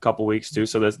couple weeks too.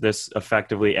 So this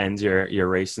effectively ends your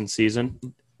racing season.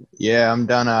 Yeah, I'm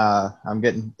done. I'm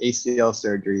getting ACL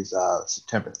surgeries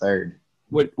September 3rd.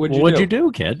 What'd you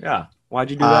do, kid? Yeah,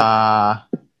 why'd you do that?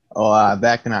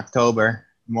 Back in October,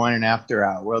 morning after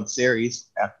World Series,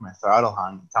 after my throttle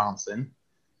hung in Thompson.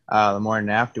 The morning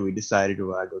after, we decided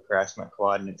to go crash my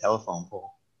quad in a telephone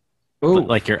pole. Ooh.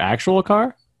 Like your actual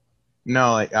car?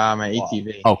 No, like my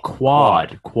ATV. Oh,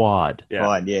 quad. Yeah.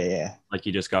 Quad, yeah. Like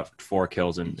you just got 4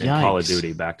 kills in Call of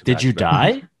Duty back to back. Did you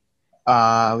die?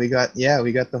 We got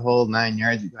the whole 9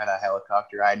 yards. We got a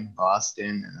helicopter ride in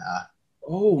Boston, and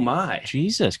oh my,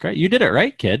 Jesus Christ! You did it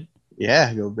right, kid.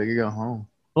 Yeah, go big or go home.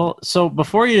 Well, so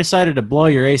before you decided to blow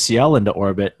your ACL into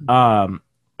orbit,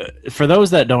 for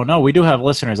those that don't know, we do have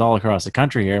listeners all across the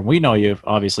country here, and we know you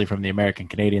obviously from the American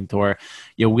Canadian Tour.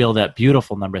 You wheel that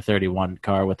beautiful number 31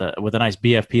 car with a nice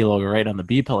BFP logo right on the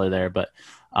B pillar there. But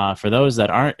for those that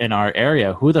aren't in our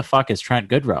area, who the fuck is Trent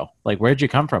Goodrow? Like, where'd you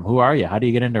come from? Who are you? How do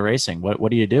you get into racing?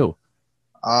 What do you do?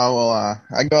 I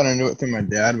got into it through my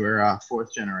dad. We're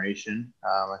 4th generation.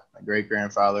 My great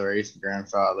grandfather raced,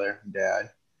 grandfather,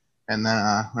 dad, and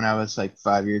then when I was like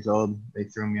 5 years old, they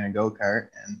threw me in a go-kart,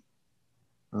 and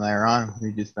from there on,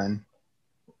 we've just been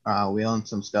wheeling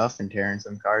some stuff and tearing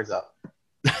some cars up.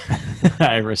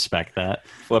 I respect that.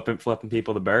 Flipping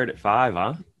people the bird at 5,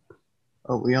 huh?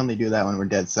 Oh, we only do that when we're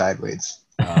dead sideways.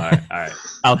 All right.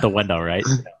 Out the window, right?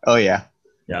 Oh yeah.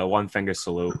 Yeah, one finger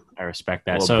salute. I respect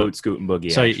A that. little So, boot, scoot, and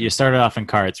boogie. so action. you started off in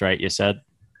karts, right? You said.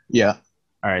 Yeah.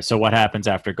 All right. So what happens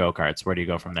after go-karts? Where do you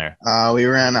go from there? I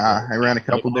ran a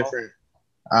couple different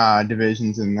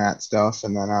divisions in that stuff,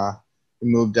 and then we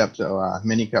moved up to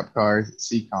mini cup cars at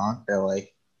Seekonk. They're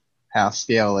like half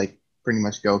scale, like pretty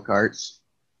much go karts.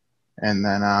 And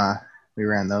then we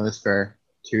ran those for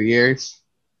 2 years,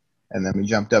 and then we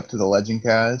jumped up to the legend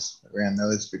cars. Ran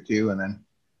those for 2, and then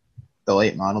the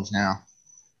late models now.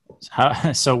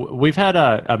 So we've had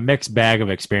a mixed bag of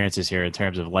experiences here in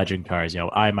terms of legend cars.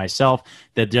 I myself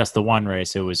did just the one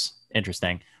race. It was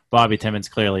interesting. Bobby Timmons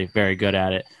clearly very good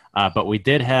at it. But we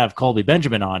did have Colby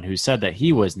Benjamin on, who said that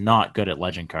he was not good at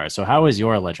legend cars. So how was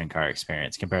your legend car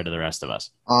experience compared to the rest of us?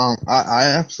 I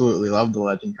absolutely loved the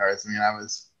legend cars. I mean,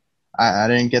 I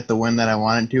didn't get the win that I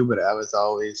wanted to, but I was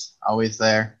always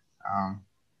there.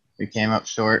 We came up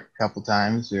short a couple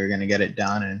times. We were going to get it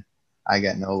done, and I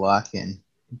got no luck, and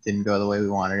it didn't go the way we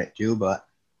wanted it to. But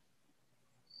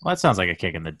well, that sounds like a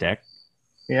kick in the dick.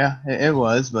 Yeah, it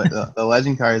was. But the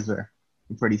legend cars were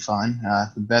pretty fun.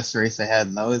 The best race I had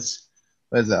in those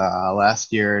was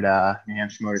last year at New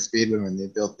Hampshire Motor Speedway when they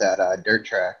built that dirt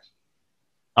track.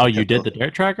 Oh, you did the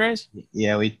dirt track race?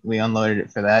 Yeah, we unloaded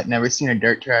it for that. Never seen a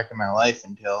dirt track in my life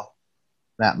until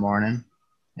that morning.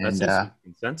 And that's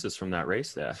consensus from that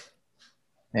race there.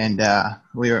 And I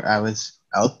was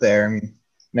out there. I mean,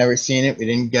 never seen it. We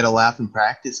didn't get a lap in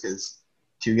practice because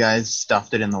 2 guys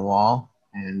stuffed it in the wall.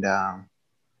 And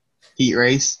heat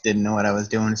race, didn't know what I was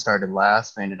doing. Started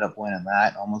last. We ended up winning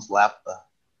that. Almost lapped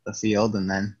the field. And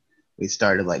then we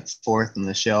started like 4th in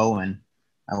the show. And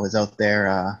I was out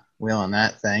there wheeling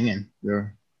that thing. And we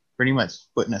were pretty much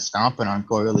putting a stomping on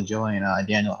Corey LaJoy and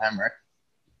Daniel Hemrick.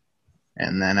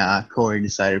 And then Corey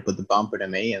decided to put the bumper to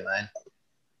me. And then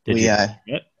Did you deserve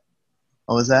it?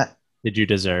 What was that? Did you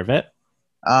deserve it?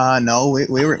 No,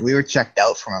 we were checked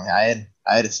out from him.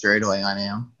 I had a straightaway on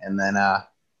him, and then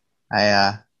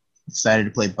I decided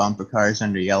to play bumper cars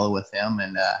under yellow with him,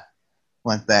 and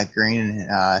went back green,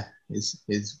 and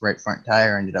his right front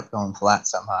tire ended up going flat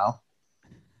somehow.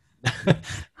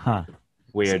 Huh.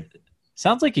 Weird.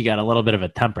 Sounds like you got a little bit of a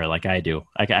temper, like I do.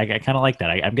 I kind of like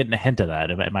that. I'm getting a hint of that.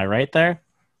 Am I right there?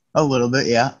 A little bit,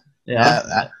 yeah.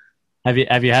 Yeah. Have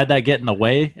you had that get in the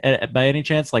way by any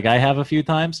chance, like I have a few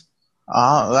times?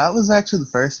 That was actually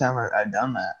the first time I've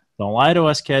done that. Don't lie to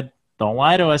us, kid. Don't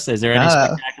lie to us. Is there any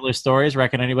spectacular stories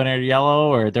wrecking anybody under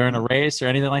yellow or during a race or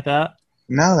anything like that?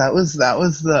 No, that was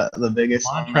the biggest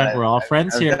Come on, one. Trent, we're all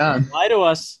friends here. Done. Don't lie to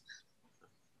us.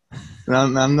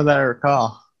 None that I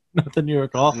recall. Nothing you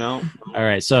recall? No. All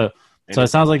right, so it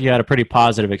sounds like you had a pretty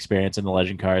positive experience in the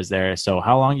legend cars there. So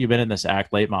how long you been in this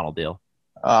ACT late model deal?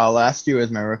 Last year was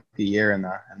my rookie year in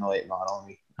the late model.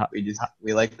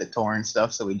 We liked the tour and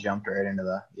stuff, so we jumped right into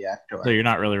the ACT tour. So you're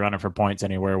not really running for points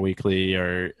anywhere weekly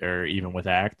or even with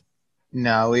ACT?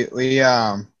 No, we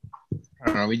I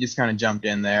don't know. We just kind of jumped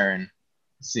in there and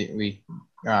we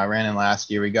ran in last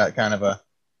year. We got kind of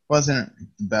wasn't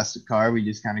the best car. We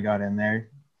just kind of got in there,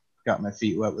 got my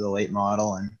feet wet with a late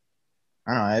model, and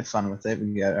I don't know. I had fun with it.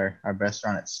 We got our best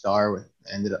run at Star.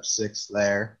 Ended up 6th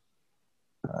there.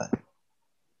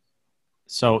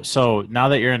 So now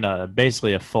that you're in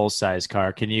basically a full size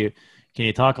car, can you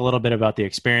talk a little bit about the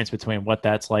experience between what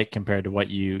that's like compared to what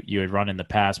you had run in the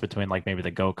past between like maybe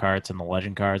the go-karts and the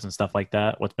legend cars and stuff like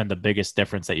that? What's been the biggest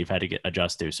difference that you've had to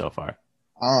adjust to so far?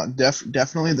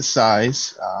 Definitely the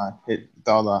size. With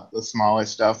all the smaller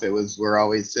stuff, we're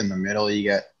always in the middle. You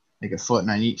get like a foot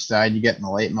on each side. You get in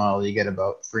the late model, you get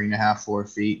about 3.5, 4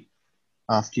 feet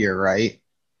off to your right,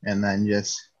 and then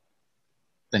just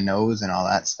the nose and all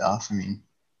that stuff. I mean,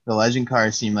 the legend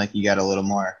cars seem like you got a little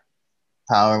more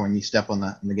power when you step on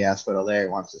the gas pedal there.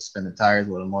 It wants to spin the tires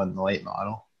a little more than the late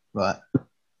model. But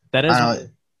that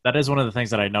is one of the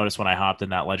things that I noticed when I hopped in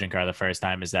that legend car the first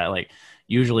time is that like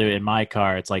usually in my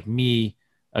car it's like me,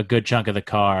 a good chunk of the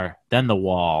car, then the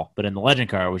wall. But in the legend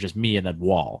car, it was just me and the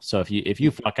wall. So if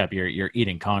you fuck up, you're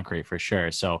eating concrete for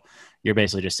sure. So you're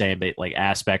basically just saying like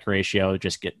aspect ratio,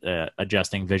 just get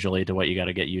adjusting visually to what you got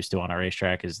to get used to on a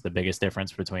racetrack is the biggest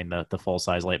difference between the full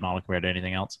size late model compared to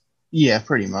anything else. Yeah,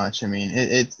 pretty much. I mean,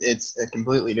 it's a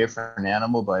completely different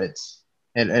animal, but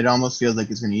it almost feels like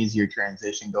it's an easier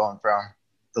transition going from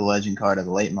the legend car to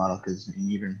the late model because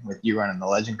even with you running the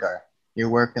legend car, you're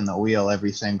working the wheel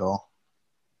every single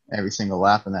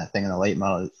lap in that thing. In the late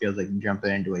model, it feels like you're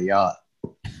jumping into a yacht.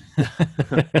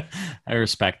 I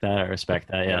respect that.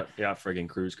 Yeah. Yeah. Friggin'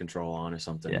 cruise control on or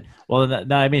something. Yeah. Well,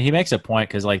 no, I mean, he makes a point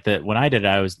because like when I did it,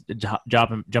 I was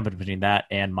jumping between that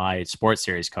and my sports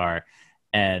series car.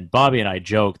 And Bobby and I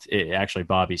joked. Actually,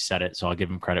 Bobby said it, so I'll give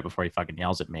him credit before he fucking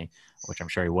yells at me, which I'm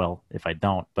sure he will if I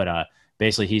don't. But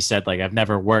basically, he said, like, I've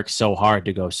never worked so hard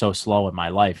to go so slow in my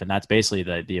life. And that's basically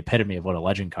the epitome of what a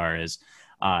legend car is.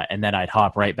 And then I'd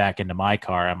hop right back into my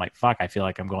car. I'm like, fuck, I feel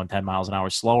like I'm going 10 miles an hour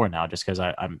slower now just because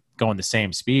I'm going the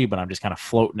same speed, but I'm just kind of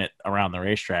floating it around the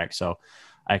racetrack. So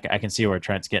I can see where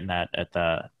Trent's getting at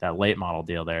that late model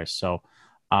deal there. So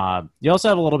you also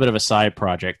have a little bit of a side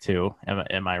project too.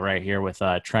 Am I right here with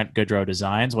Trent Goodrow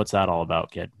Designs? What's that all about,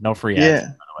 kid? No free ads.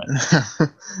 Yeah.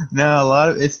 No, a lot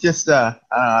of it's just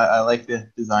I like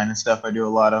the design and stuff. I do a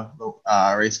lot of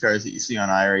race cars that you see on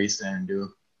iRacing and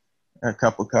do a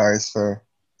couple cars for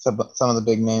some of the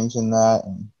big names in that,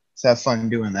 and just have fun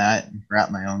doing that and wrap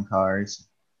my own cars.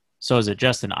 So is it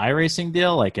just an iRacing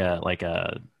deal, like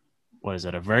a what is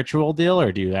it, a virtual deal,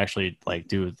 or do you actually like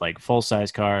do like full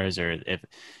size cars? Or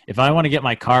if I want to get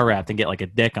my car wrapped and get like a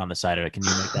dick on the side of it, can you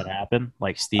make that happen?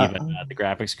 Like Steve at the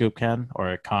Graphics Scoop can,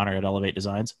 or Connor at Elevate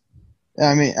Designs?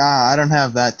 I mean, I don't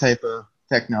have that type of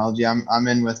technology. I'm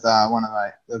in with one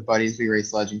of the buddies we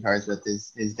race legend cars with.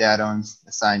 His dad owns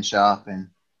a sign shop, and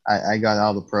I got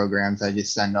all the programs. I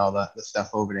just send all the stuff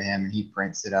over to him, and he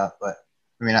prints it up. But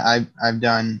I mean,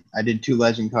 I did 2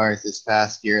 legend cars this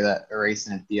past year that are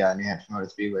racing at the New Hampshire Motor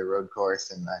Speedway road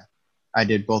course, and I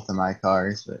did both of my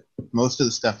cars. But most of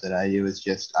the stuff that I do is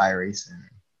just iRacing.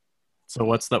 So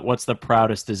what's the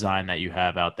proudest design that you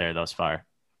have out there thus far?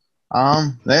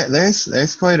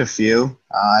 There's quite a few.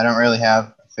 I don't really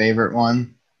have a favorite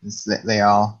one. They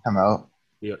all come out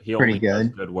He pretty only good. does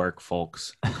good work,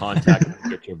 folks. Contact him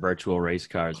and get your virtual race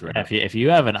cars ready. If you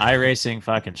have an iRacing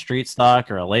fucking street stock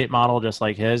or a late model just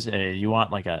like his, you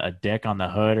want like a dick on the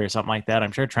hood or something like that,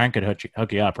 I'm sure Trent could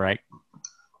hook you up, right?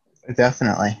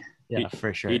 Definitely. Yeah,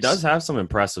 for sure. He does have some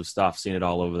impressive stuff. Seen it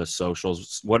all over the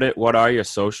socials. What are your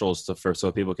socials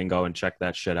so people can go and check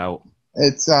that shit out?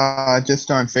 It's just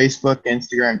on Facebook,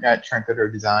 Instagram at Trent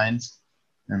Goodrow Designs,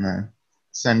 and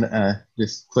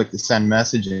just click the send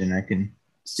message and I can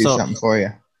do something for you.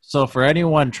 So for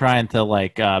anyone trying to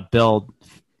like build,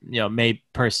 maybe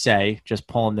per se, just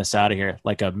pulling this out of here,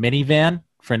 like a minivan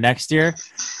for next year,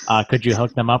 could you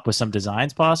hook them up with some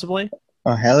designs possibly?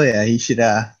 Oh hell yeah! You should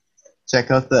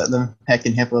check out the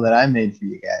Heckin' Hippo that I made for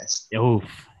you guys. Oof.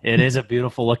 It is a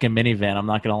beautiful looking minivan. I'm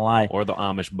not gonna lie. Or the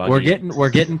Amish buggy. We're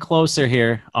getting closer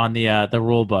here on the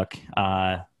rule book.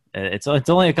 It's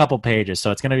only a couple pages,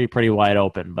 so it's gonna be pretty wide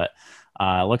open. But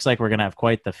it looks like we're gonna have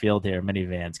quite the field here,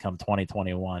 minivans come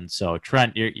 2021. So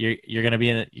Trent, you're gonna be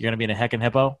in a Heckin'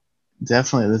 Hippo.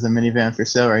 Definitely, there's a minivan for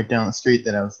sale right down the street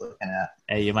that I was looking at.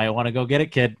 Hey, you might want to go get it,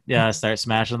 kid. Yeah, start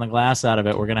smashing the glass out of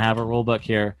it. We're gonna have a rule book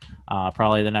here,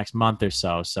 probably the next month or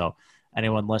so. So.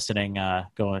 Anyone listening,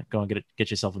 go and get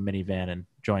yourself a minivan and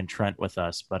join Trent with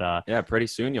us. But yeah, pretty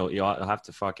soon you'll have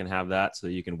to fucking have that so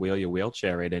that you can wheel your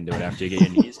wheelchair right into it after you get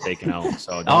your knees taken out.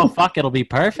 So fuck, it'll be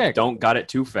perfect. Don't gut it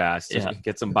too fast. Just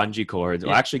get some bungee cords.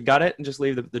 Yeah. Well, actually, gut it and just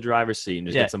leave the driver's seat and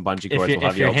just get some bungee cords.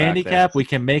 If you're handicapped, we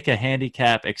can make a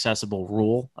handicap accessible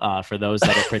rule for those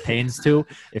that it pertains to.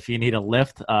 If you need a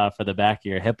lift for the back of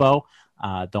your hippo.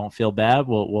 Don't feel bad.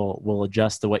 We'll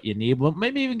adjust to what you need. We'll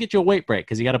maybe even get you a weight break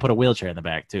because you got to put a wheelchair in the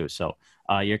back too. So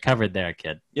you're covered there,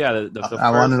 kid. Yeah, I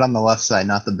want it on the left side,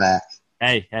 not the back.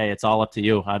 Hey, it's all up to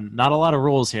you. Not a lot of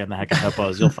rules here in the Heckin'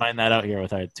 Hippos. You'll find that out here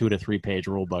with our 2 to 3 page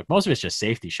rule book. Most of it's just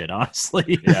safety shit,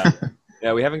 honestly. Yeah.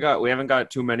 We haven't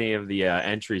got too many of the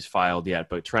entries filed yet,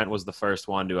 but Trent was the first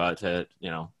one to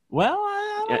Well,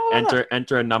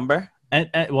 enter a number.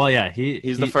 Well, yeah,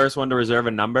 he's the first one to reserve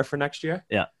a number for next year.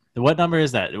 Yeah. What number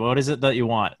is that? What is it that you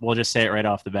want? We'll just say it right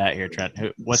off the bat here, Trent.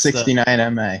 What's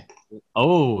 69 MA.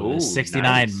 Oh, 69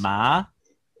 nice. Ma?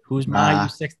 Who's Ma? You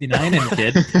 69 in,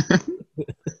 kid?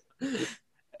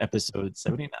 Episode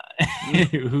 79.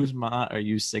 Who's Ma are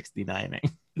you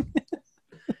 69ing?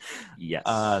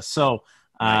 Yes. So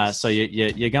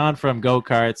you gone from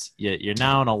go-karts. You're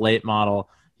now in a late model.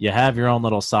 You have your own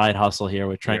little side hustle here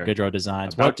with Trent Goodrow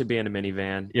Designs. About to be in a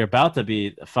minivan. You're about to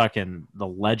be fucking the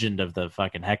legend of the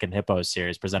fucking Heckin' Hippo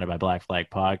series presented by Black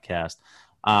Flag Podcast.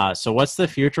 So what's the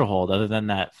future hold other than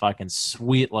that fucking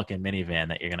sweet looking minivan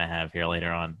that you're going to have here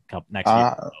later on next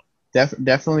year?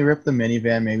 Definitely rip the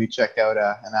minivan. Maybe check out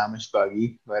an Amish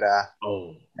buggy. But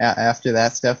after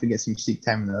that stuff, we get some seat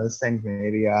time in those things.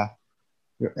 Maybe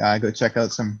go check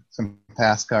out some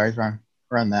past cars,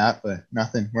 run that, but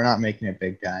nothing. We're not making it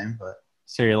big time. But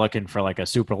so you're looking for like a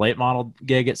super late model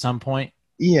gig at some point?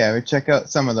 Yeah, we check out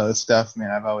some of those stuff.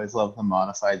 Man, I've always loved the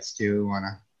modifieds too. Want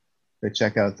to go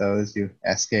check out those? Do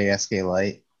SK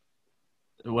Light.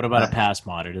 What about a past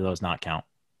mod, or do those not count?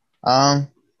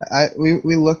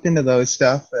 We looked into those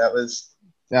stuff. That was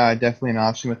definitely an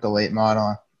option with the late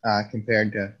model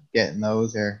compared to getting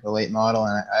those or the late model,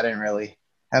 and I didn't really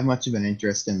have much of an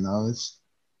interest in those.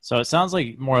 So it sounds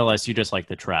like more or less you just like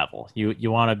to travel.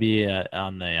 You want to be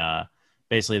on the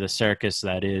basically the circus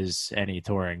that is any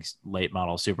touring late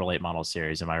model, super late model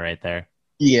series. Am I right there?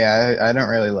 Yeah, I don't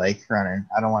really like running.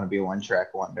 I don't want to be a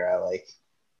one-track wonder. I like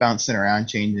bouncing around,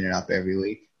 changing it up every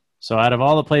week. So out of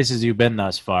all the places you've been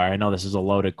thus far, I know this is a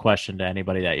loaded question to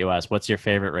anybody that you ask. What's your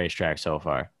favorite racetrack so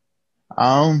far?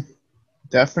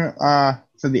 Definitely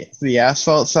for the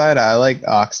asphalt side, I like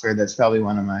Oxford. That's probably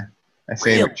one of my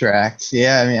favorite tracks.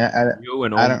 Yeah, I mean, You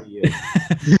and I only don't.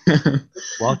 you.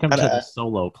 Welcome to the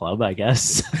solo club, I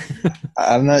guess.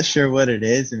 I'm not sure what it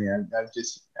is. I mean,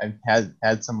 I've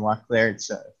had some luck there. It's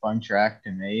a fun track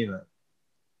to me, but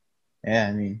yeah,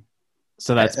 I mean.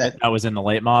 So that was in the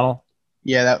late model.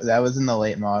 Yeah, that was in the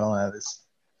late model. That was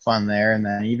fun there, and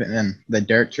then even in the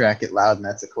dirt track at Loudon,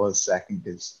 that's a close second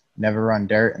because never run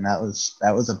dirt, and that was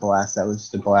a blast. That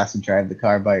was the blast to drive the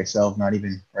car by yourself, not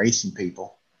even racing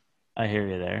people. I hear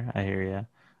you there. I hear you.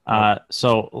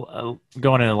 So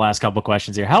going into the last couple of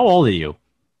questions here, how old are you?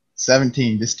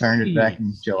 17, just turned it back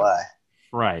in July.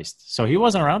 Christ. So he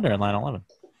wasn't around during 9/11.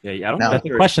 Yeah, I don't No. know. That's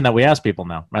the question that we ask people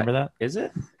now. Remember that? Is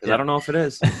it? Because Yeah. I don't know if it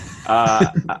is.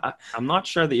 I'm not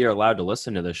sure that you're allowed to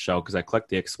listen to this show because I clicked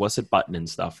the explicit button and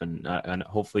stuff, and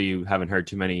hopefully you haven't heard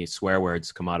too many swear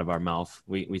words come out of our mouth.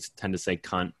 We tend to say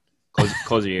cunt.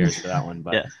 Close your ears for that one.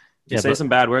 But Yeah. if you say some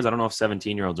bad words, I don't know if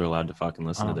 17-year-olds are allowed to fucking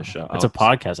listen to this show. It's a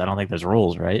podcast. I don't think there's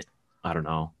rules, right? I don't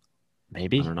know.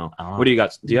 Maybe. I don't know. What do you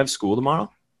got? Do you have school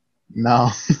tomorrow? No.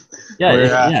 Yeah, We're,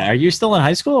 yeah. Are you still in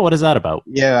high school? What is that about?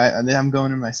 Yeah, I'm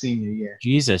going in my senior year.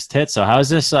 Jesus, tits. So how's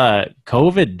this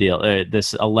COVID deal,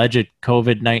 this alleged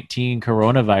COVID-19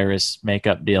 coronavirus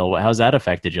makeup deal? How's that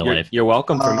affected your life? You're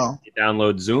welcome for me to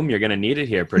download Zoom. You're going to need it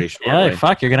here pretty shortly. Yeah,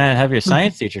 fuck. You're going to have your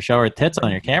science teacher show her tits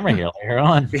on your camera here later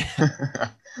on.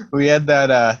 We had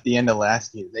that at the end of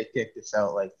last year. They kicked us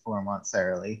out like 4 months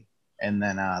early. And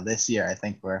then this year, I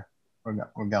think we're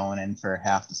going in for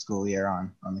half the school year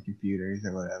on the computers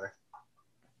or whatever.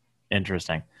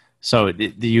 Interesting. So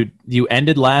you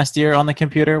ended last year on the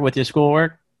computer with your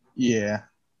schoolwork? Yeah.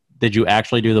 Did you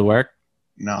actually do the work?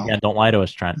 No. Yeah, don't lie to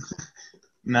us, Trent.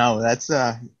 No, that's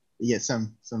you get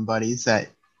some buddies that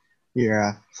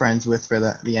you're friends with for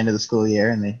the end of the school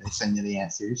year, and they send you the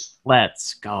answers.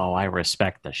 Let's go. I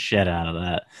respect the shit out of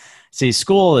that. See,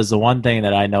 school is the one thing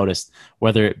that I noticed,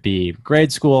 whether it be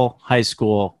grade school, high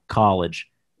school, college,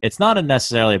 it's not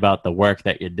necessarily about the work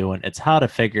that you're doing. It's how to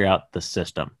figure out the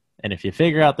system. And if you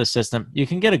figure out the system, you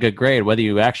can get a good grade whether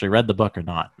you actually read the book or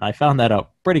not. I found that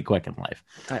out pretty quick in life.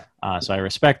 So I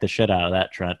respect the shit out of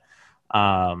that, Trent.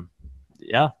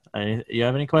 Yeah. You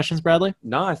have any questions, Bradley?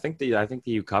 No, I think that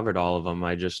you covered all of them.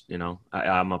 I just,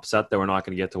 I'm upset that we're not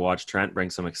going to get to watch Trent bring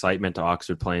some excitement to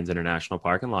Oxford Plains International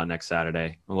Parking Lot next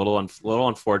Saturday. A little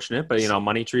unfortunate, but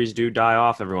money trees do die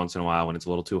off every once in a while when it's a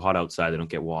little too hot outside. They don't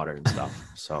get water and stuff.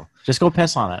 So just go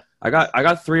piss on it. I got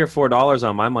 $3 or $4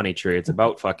 on my money tree. It's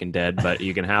about fucking dead, but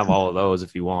you can have all of those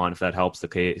if you want. If that helps the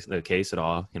case at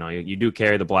all, you do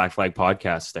carry the Black Flag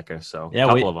Podcast sticker, so yeah, a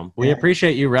couple of them. We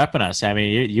appreciate you repping us. I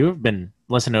mean, you've been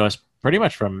listening to us pretty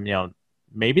much from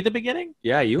maybe the beginning.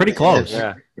 Yeah, you pretty close.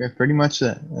 Yeah, pretty much.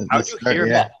 How'd you hear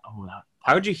about?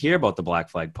 How'd you hear about the Black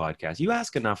Flag Podcast? You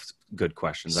ask enough good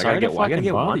questions. I gotta get one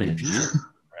in.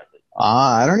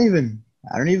 I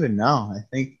don't even know.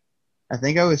 I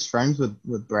think I was friends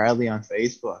with Bradley on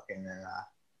Facebook, and then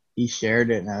he shared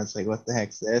it, and I was like, "What the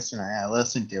heck's this?" And I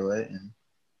listened to it, and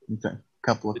a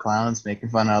couple of clowns making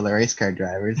fun of other race car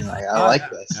drivers, and I like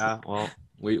this. Yeah, well,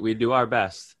 we do our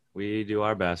best. We do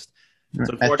our best.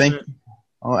 I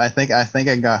think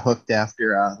I got hooked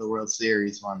after the World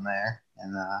Series one there,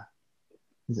 and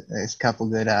there's a couple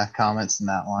good comments in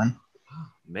that one.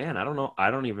 Man, I don't know.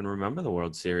 I don't even remember the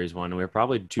World Series one. We were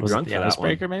probably too Was drunk it the for that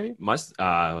Icebreaker, one. maybe?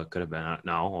 Could have been.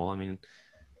 No, well, I mean,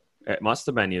 it must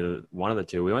have been either one of the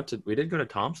two. We did go to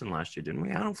Thompson last year, didn't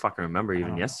we? I don't fucking remember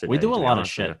even yesterday. We do a lot of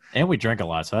shit, and we drink a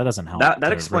lot, so that doesn't help.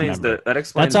 That explains remember. that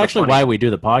explains. That's actually why we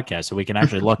do the podcast, so we can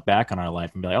actually look back on our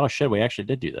life and be like, "Oh shit, we actually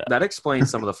did do that." That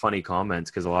explains some of the funny comments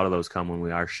because a lot of those come when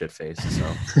we are shit faced.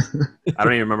 So I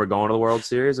don't even remember going to the World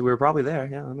Series. We were probably there.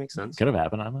 Yeah, that makes sense. Could have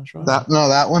happened. I'm not sure.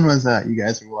 That one was you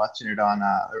guys were watching it on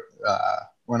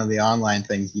one of the online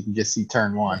things. You can just see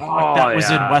turn one. Oh, that was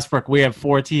in Westbrook. We have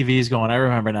 4 TVs going. I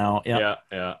remember now. Yep.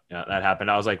 Yeah. That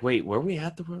happened. I was like, wait, were we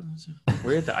at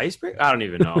the Icebreaker? I don't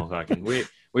even know.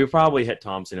 We probably hit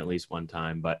Thompson at least one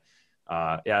time, but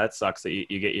Yeah, that sucks that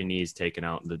you get your knees taken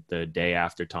out the day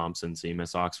after Thompson, so you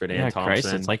miss Oxford and Yeah, Thompson.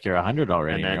 Christ, it's like you're 100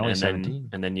 already. You're only 17.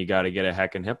 And then you got to get a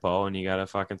heckin' hippo, and you got to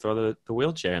fucking throw the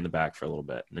wheelchair in the back for a little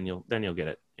bit, and then you'll get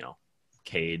it,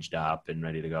 caged up and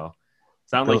ready to go.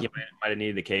 Sound like you might have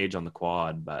needed the cage on the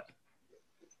quad, but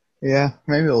Yeah,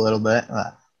 maybe a little bit.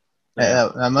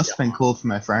 That must have been cool for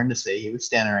my friend to see. He was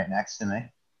standing right next to me.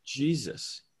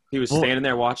 Jesus, he was standing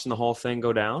there watching the whole thing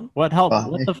go down. What help?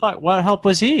 What the fuck? What help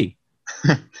was he?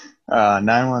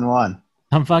 911.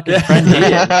 I'm fucking friend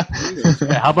here.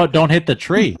 How about don't hit the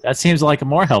tree? That seems like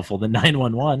more helpful than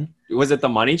 911. Was it the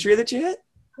money tree that you hit?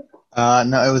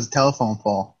 No, it was a telephone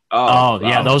pole. Oh,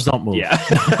 yeah, those don't move. Yeah.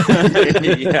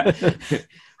 Yeah.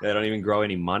 They don't even grow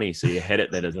any money, so you hit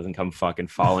it that it doesn't come fucking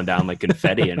falling down like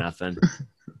confetti or nothing.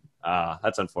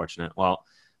 That's unfortunate. Well,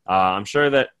 I'm sure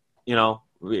that,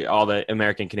 all the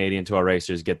American Canadian Tour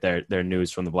racers get their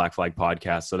news from the Black Flag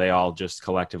podcast, so they all just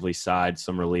collectively sighed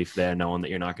some relief there, knowing that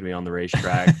you're not going to be on the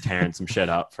racetrack tearing some shit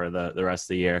up for the rest of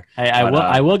the year. Hey,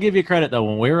 I will give you credit though.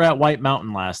 When we were at White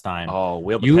Mountain last time,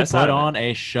 you put on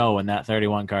a show in that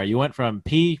 31 car. You went from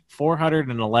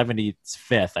P411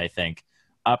 I think,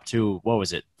 up to what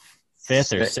was it,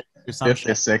 fifth or sixth or something? Fifth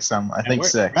or sixth, I think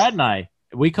sixth. Brad and I.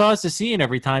 We caused a scene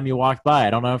every time you walked by. I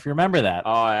don't know if you remember that.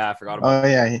 Oh, yeah, I forgot about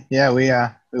that.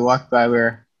 Yeah. We walked by. We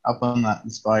were up on the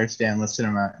spotter stand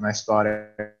listening to my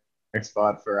spotter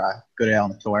spot for Goodale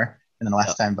on the tour. And then the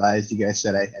last time by, as you guys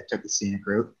said, I took the scenic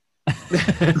route.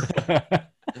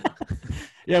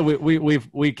 Yeah,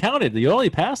 we counted. You only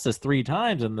passed us 3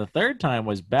 times, and the third time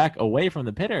was back away from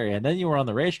the pit area, and then you were on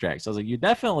the racetrack. So I was like, you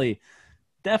definitely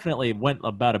went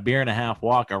about a beer and a half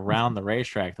walk around the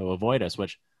racetrack to avoid us,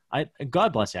 which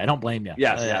God bless you. I don't blame you.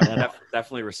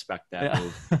 Definitely respect that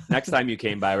move. Next time you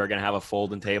came by, we're gonna have a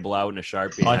folding table out and a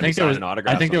Sharpie. I think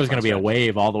there was gonna be a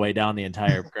wave all the way down the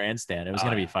entire grandstand. It was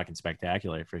gonna be fucking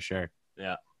spectacular for sure.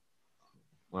 Yeah.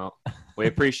 Well, we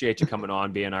appreciate you coming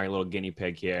on, being our little guinea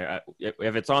pig here.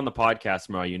 If it's on the podcast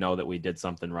tomorrow, you know that we did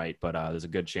something right, but there's a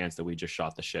good chance that we just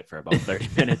shot the shit for about 30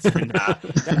 minutes and no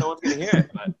one's going to hear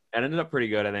it. But it ended up pretty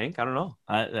good, I think. I don't know.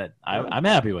 I'm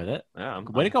happy with it. Yeah,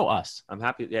 way to go, us. I'm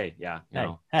happy. Hey,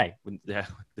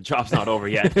 the job's not over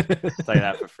yet. I'll tell you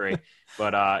that for free.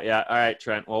 But all right,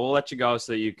 Trent. Well, we'll let you go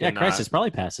so that you can. Yeah, Chris, it's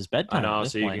probably past his bedtime. I know,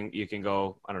 so you can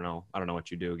go. I don't know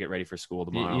what you do. Get ready for school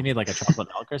tomorrow. You need like a chocolate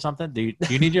milk or something. Do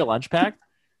you need your lunch packed?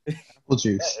 Apple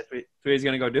juice. Yeah, that's what he's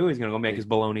gonna go do. He's gonna go make his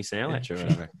bologna sandwich or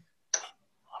whatever.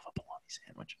 Love a bologna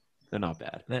sandwich. They're not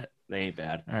bad. They ain't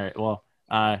bad. All right. Well,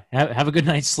 have a good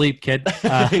night's sleep, kid.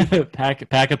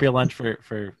 Pack up your lunch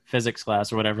for physics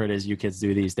class or whatever it is you kids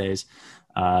do these days.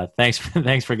 Thanks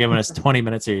for giving us 20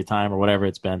 minutes of your time or whatever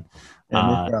it's been.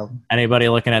 No problem. Anybody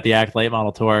looking at the Act Late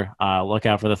Model Tour, look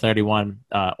out for the 31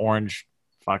 orange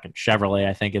fucking Chevrolet,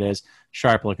 I think it is.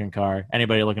 Sharp looking car.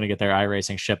 Anybody looking to get their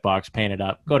iRacing shipbox painted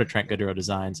up, go to Trent Goodrow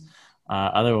Designs.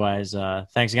 Otherwise,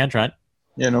 thanks again, Trent.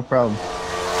 Yeah, no problem.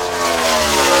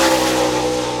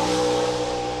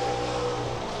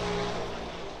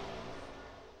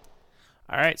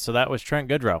 All right, so that was Trent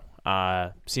Goodrow.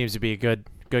 Seems to be a good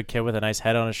kid with a nice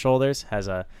head on his shoulders. Has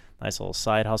a nice little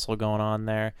side hustle going on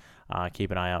there.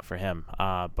 Keep an eye out for him.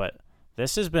 But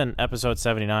this has been episode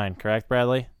 79, correct,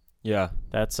 Bradley? Yeah.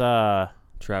 That's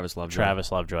Travis Lovejoy.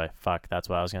 Travis Lovejoy. Fuck, that's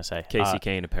what I was gonna say. Casey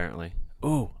Kane, apparently.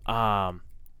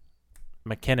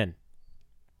 McKinnon.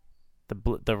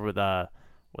 The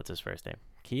what's his first name?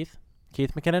 Keith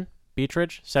McKinnon.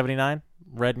 Beechridge 79.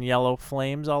 Red and yellow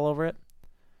flames all over it.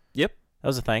 Yep, that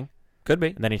was a thing. Could be.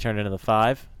 And then he turned into the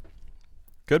 5.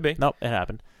 Could be. Nope, it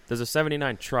happened. There's a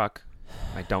 79 truck.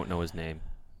 I don't know his name.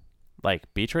 Like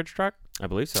Beechridge truck? I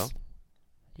believe so.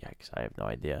 Yikes, I have no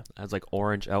idea. It has like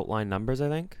orange outline numbers, I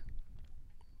think.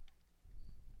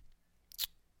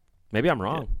 Maybe I'm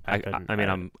wrong.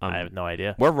 Yeah, I have no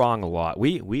idea. We're wrong a lot.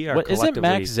 We are collectively... Isn't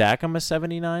Max Zachem a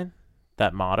 79?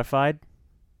 That modified?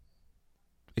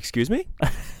 Excuse me?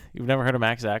 You've never heard of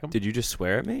Max Zachem? Did you just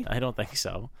swear at me? I don't think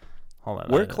so. Hold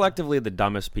on. We're collectively the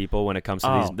dumbest people when it comes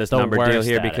to this number deal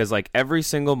here because like every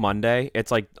single Monday, it's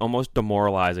like almost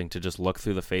demoralizing to just look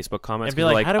through the Facebook comments and be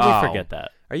like, how did we forget that?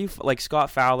 Are you like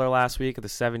Scott Fowler last week at the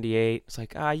 78? It's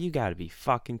like, you got to be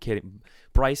fucking kidding.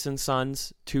 Bryson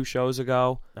Sons 2 shows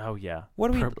ago. Oh yeah.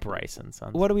 What are we Bryson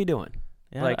Sons? What are we doing?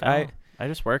 Yeah, like I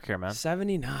just work here, man.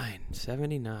 79.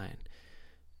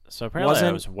 So apparently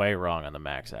I was way wrong on the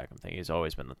Max Zachem thing. He's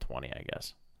always been the 20, I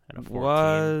guess. And a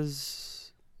 14.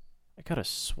 I could have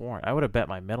sworn. I would have bet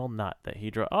my middle nut that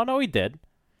he drove. Oh no, he did.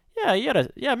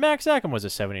 Yeah, Max Zachem was a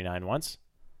 79 once.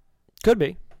 Could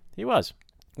be. He was.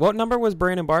 What number was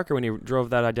Brandon Barker when he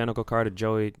drove that identical car to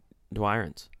Joey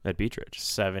Dwyer's at Beechridge?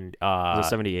 Was it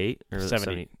 78 or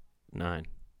 70. 79?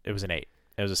 It was an 8.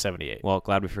 It was a 78. Well,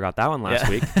 glad we forgot that one last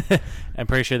week. I'm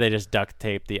pretty sure they just duct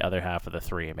taped the other half of the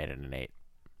 3 and made it an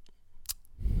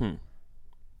 8.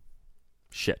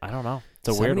 Shit. I don't know. It's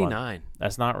a weird one. 79.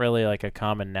 That's not really like a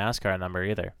common NASCAR number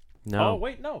either. No. Oh,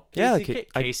 wait, no.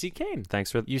 Casey Kane.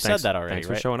 Thanks for You said that already, Thanks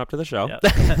right? for showing up to the show. Yep.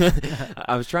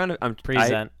 I was trying to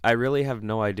Present. I really have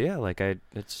no idea. Like I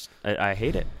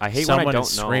hate it. I hate Someone when I don't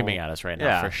is know. screaming at us right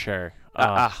now for sure.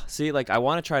 See, like I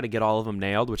want to try to get all of them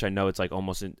nailed, which I know it's like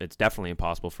it's definitely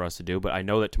impossible for us to do. But I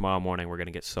know that tomorrow morning we're gonna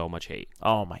get so much hate.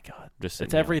 Oh my god! It's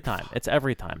every time. It's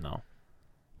every time though.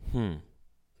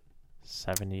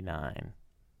 79.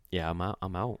 Yeah, I'm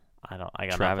out. I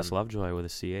got Travis nothing. Lovejoy with a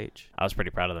CH. I was pretty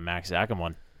proud of the Max Zachem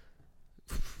one.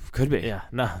 Could be. Yeah.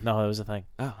 No, that was a thing.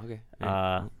 Oh, okay.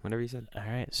 Yeah. Whatever you said. All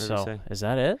right. Whatever you So is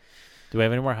that it? Do we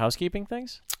have any more housekeeping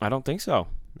things? I don't think so.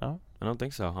 No. I don't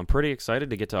think so. I'm pretty excited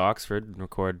to get to Oxford and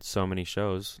record so many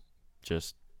shows.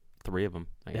 Just 3 of them,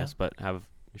 I guess. But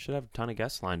we should have a ton of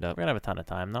guests lined up. We're gonna have a ton of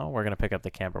time though. We're gonna pick up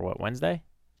the camper Wednesday?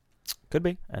 Could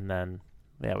be. And then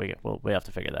we have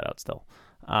to figure that out still.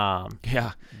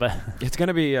 Yeah, but it's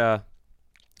gonna be a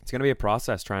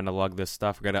process trying to lug this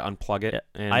stuff. We got to unplug it.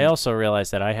 And I also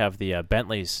realized that I have the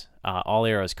Bentley's All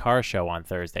Eras car show on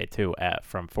Thursday too,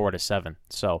 from 4 to 7.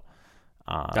 So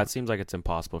that seems like it's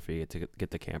impossible for you to get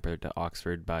the camper to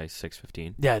Oxford by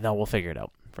 6:15. Yeah, no, we'll figure it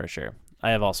out for sure. I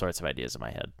have all sorts of ideas in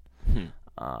my head.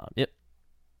 Yep.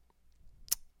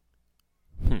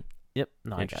 Yep.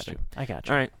 No, I got you.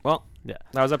 All right. Well, yeah.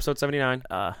 That was episode 79.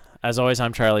 As always,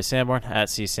 I'm Charlie Sanborn at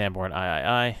C Sanborn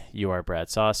III. You are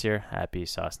Brad Saucier at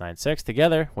BSauce96.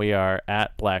 Together, we are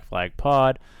at Black Flag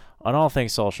Pod on all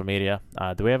things social media.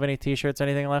 Do we have any T-shirts,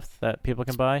 anything left that people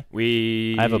can buy?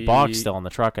 I have a box still in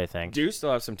the truck, I think. Do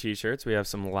still have some T-shirts. We have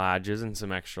some Lodges and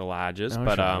some extra Lodges. Oh,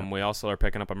 but sure. We also are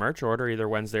picking up a merch order either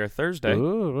Wednesday or Thursday.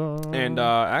 Ooh. And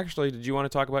actually, did you want to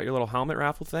talk about your little helmet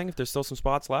raffle thing? If there's still some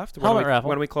spots left? Raffle.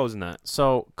 When are we closing that?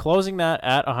 So, closing that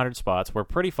at 100 spots. We're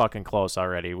pretty fucking close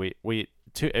already.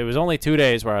 It was only 2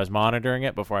 days where I was monitoring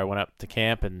it before I went up to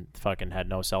camp and fucking had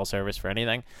no cell service for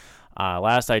anything.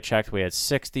 Last I checked, we had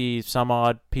 60 some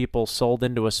odd people sold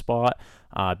into a spot.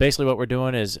 Basically, what we're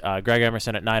doing is Greg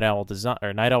Emerson at Night Owl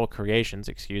Creations.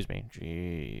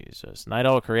 Night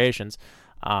Owl Creations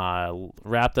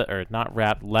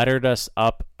lettered us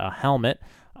up a helmet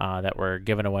that we're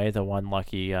giving away. The one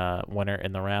lucky winner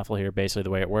in the raffle here. Basically, the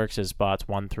way it works is spots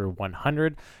 1 through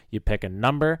 100. You pick a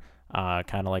number.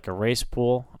 Kind of like a race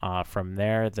pool. From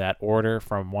there, that order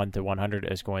from 1 to 100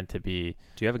 is going to be...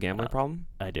 Do you have a gambling problem?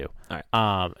 I do. All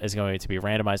right. Is going to be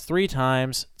randomized 3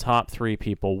 times. Top 3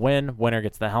 people win. Winner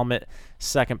gets the helmet.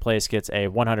 Second place gets a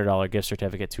 $100 gift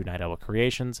certificate to Night Owl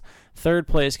Creations. Third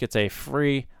place gets a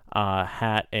free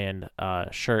hat and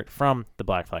shirt from the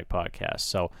Black Flag Podcast.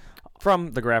 So...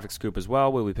 From the Graphic Scoop as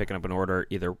well, we'll be picking up an order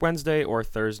either Wednesday or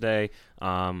Thursday.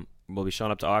 We'll be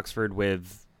showing up to Oxford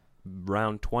with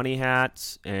around 20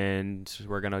 hats, and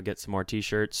we're going to get some more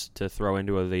T-shirts to throw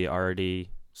into the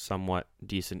already somewhat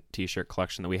decent T-shirt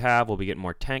collection that we have. We'll be getting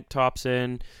more tank tops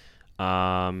in,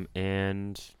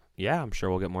 and yeah, I'm sure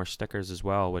we'll get more stickers as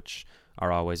well, which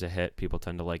are always a hit. People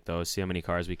tend to like those. See how many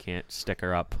cars we can't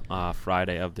sticker up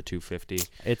Friday of the 250.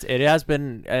 It has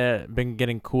been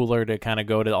getting cooler to kind of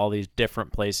go to all these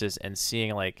different places and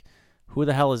seeing like, who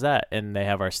the hell is that? And they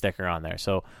have our sticker on there.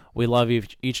 So we love you,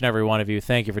 each and every one of you.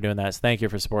 Thank you for doing that. Thank you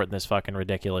for supporting this fucking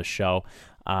ridiculous show.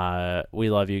 We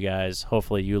love you guys.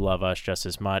 Hopefully you love us just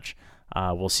as much.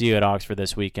 We'll see you at Oxford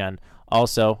this weekend.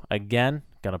 Also, again,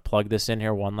 going to plug this in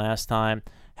here one last time.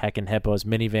 Heckin' Hippos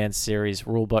Minivan Series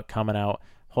rulebook coming out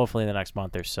hopefully in the next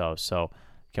month or so. So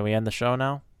can we end the show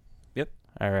now? Yep.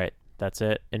 All right. That's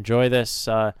it. Enjoy this.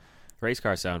 Race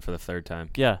car sound for the 3rd time.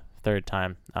 Yeah. 3rd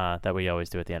time that we always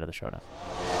do at the end of the show now.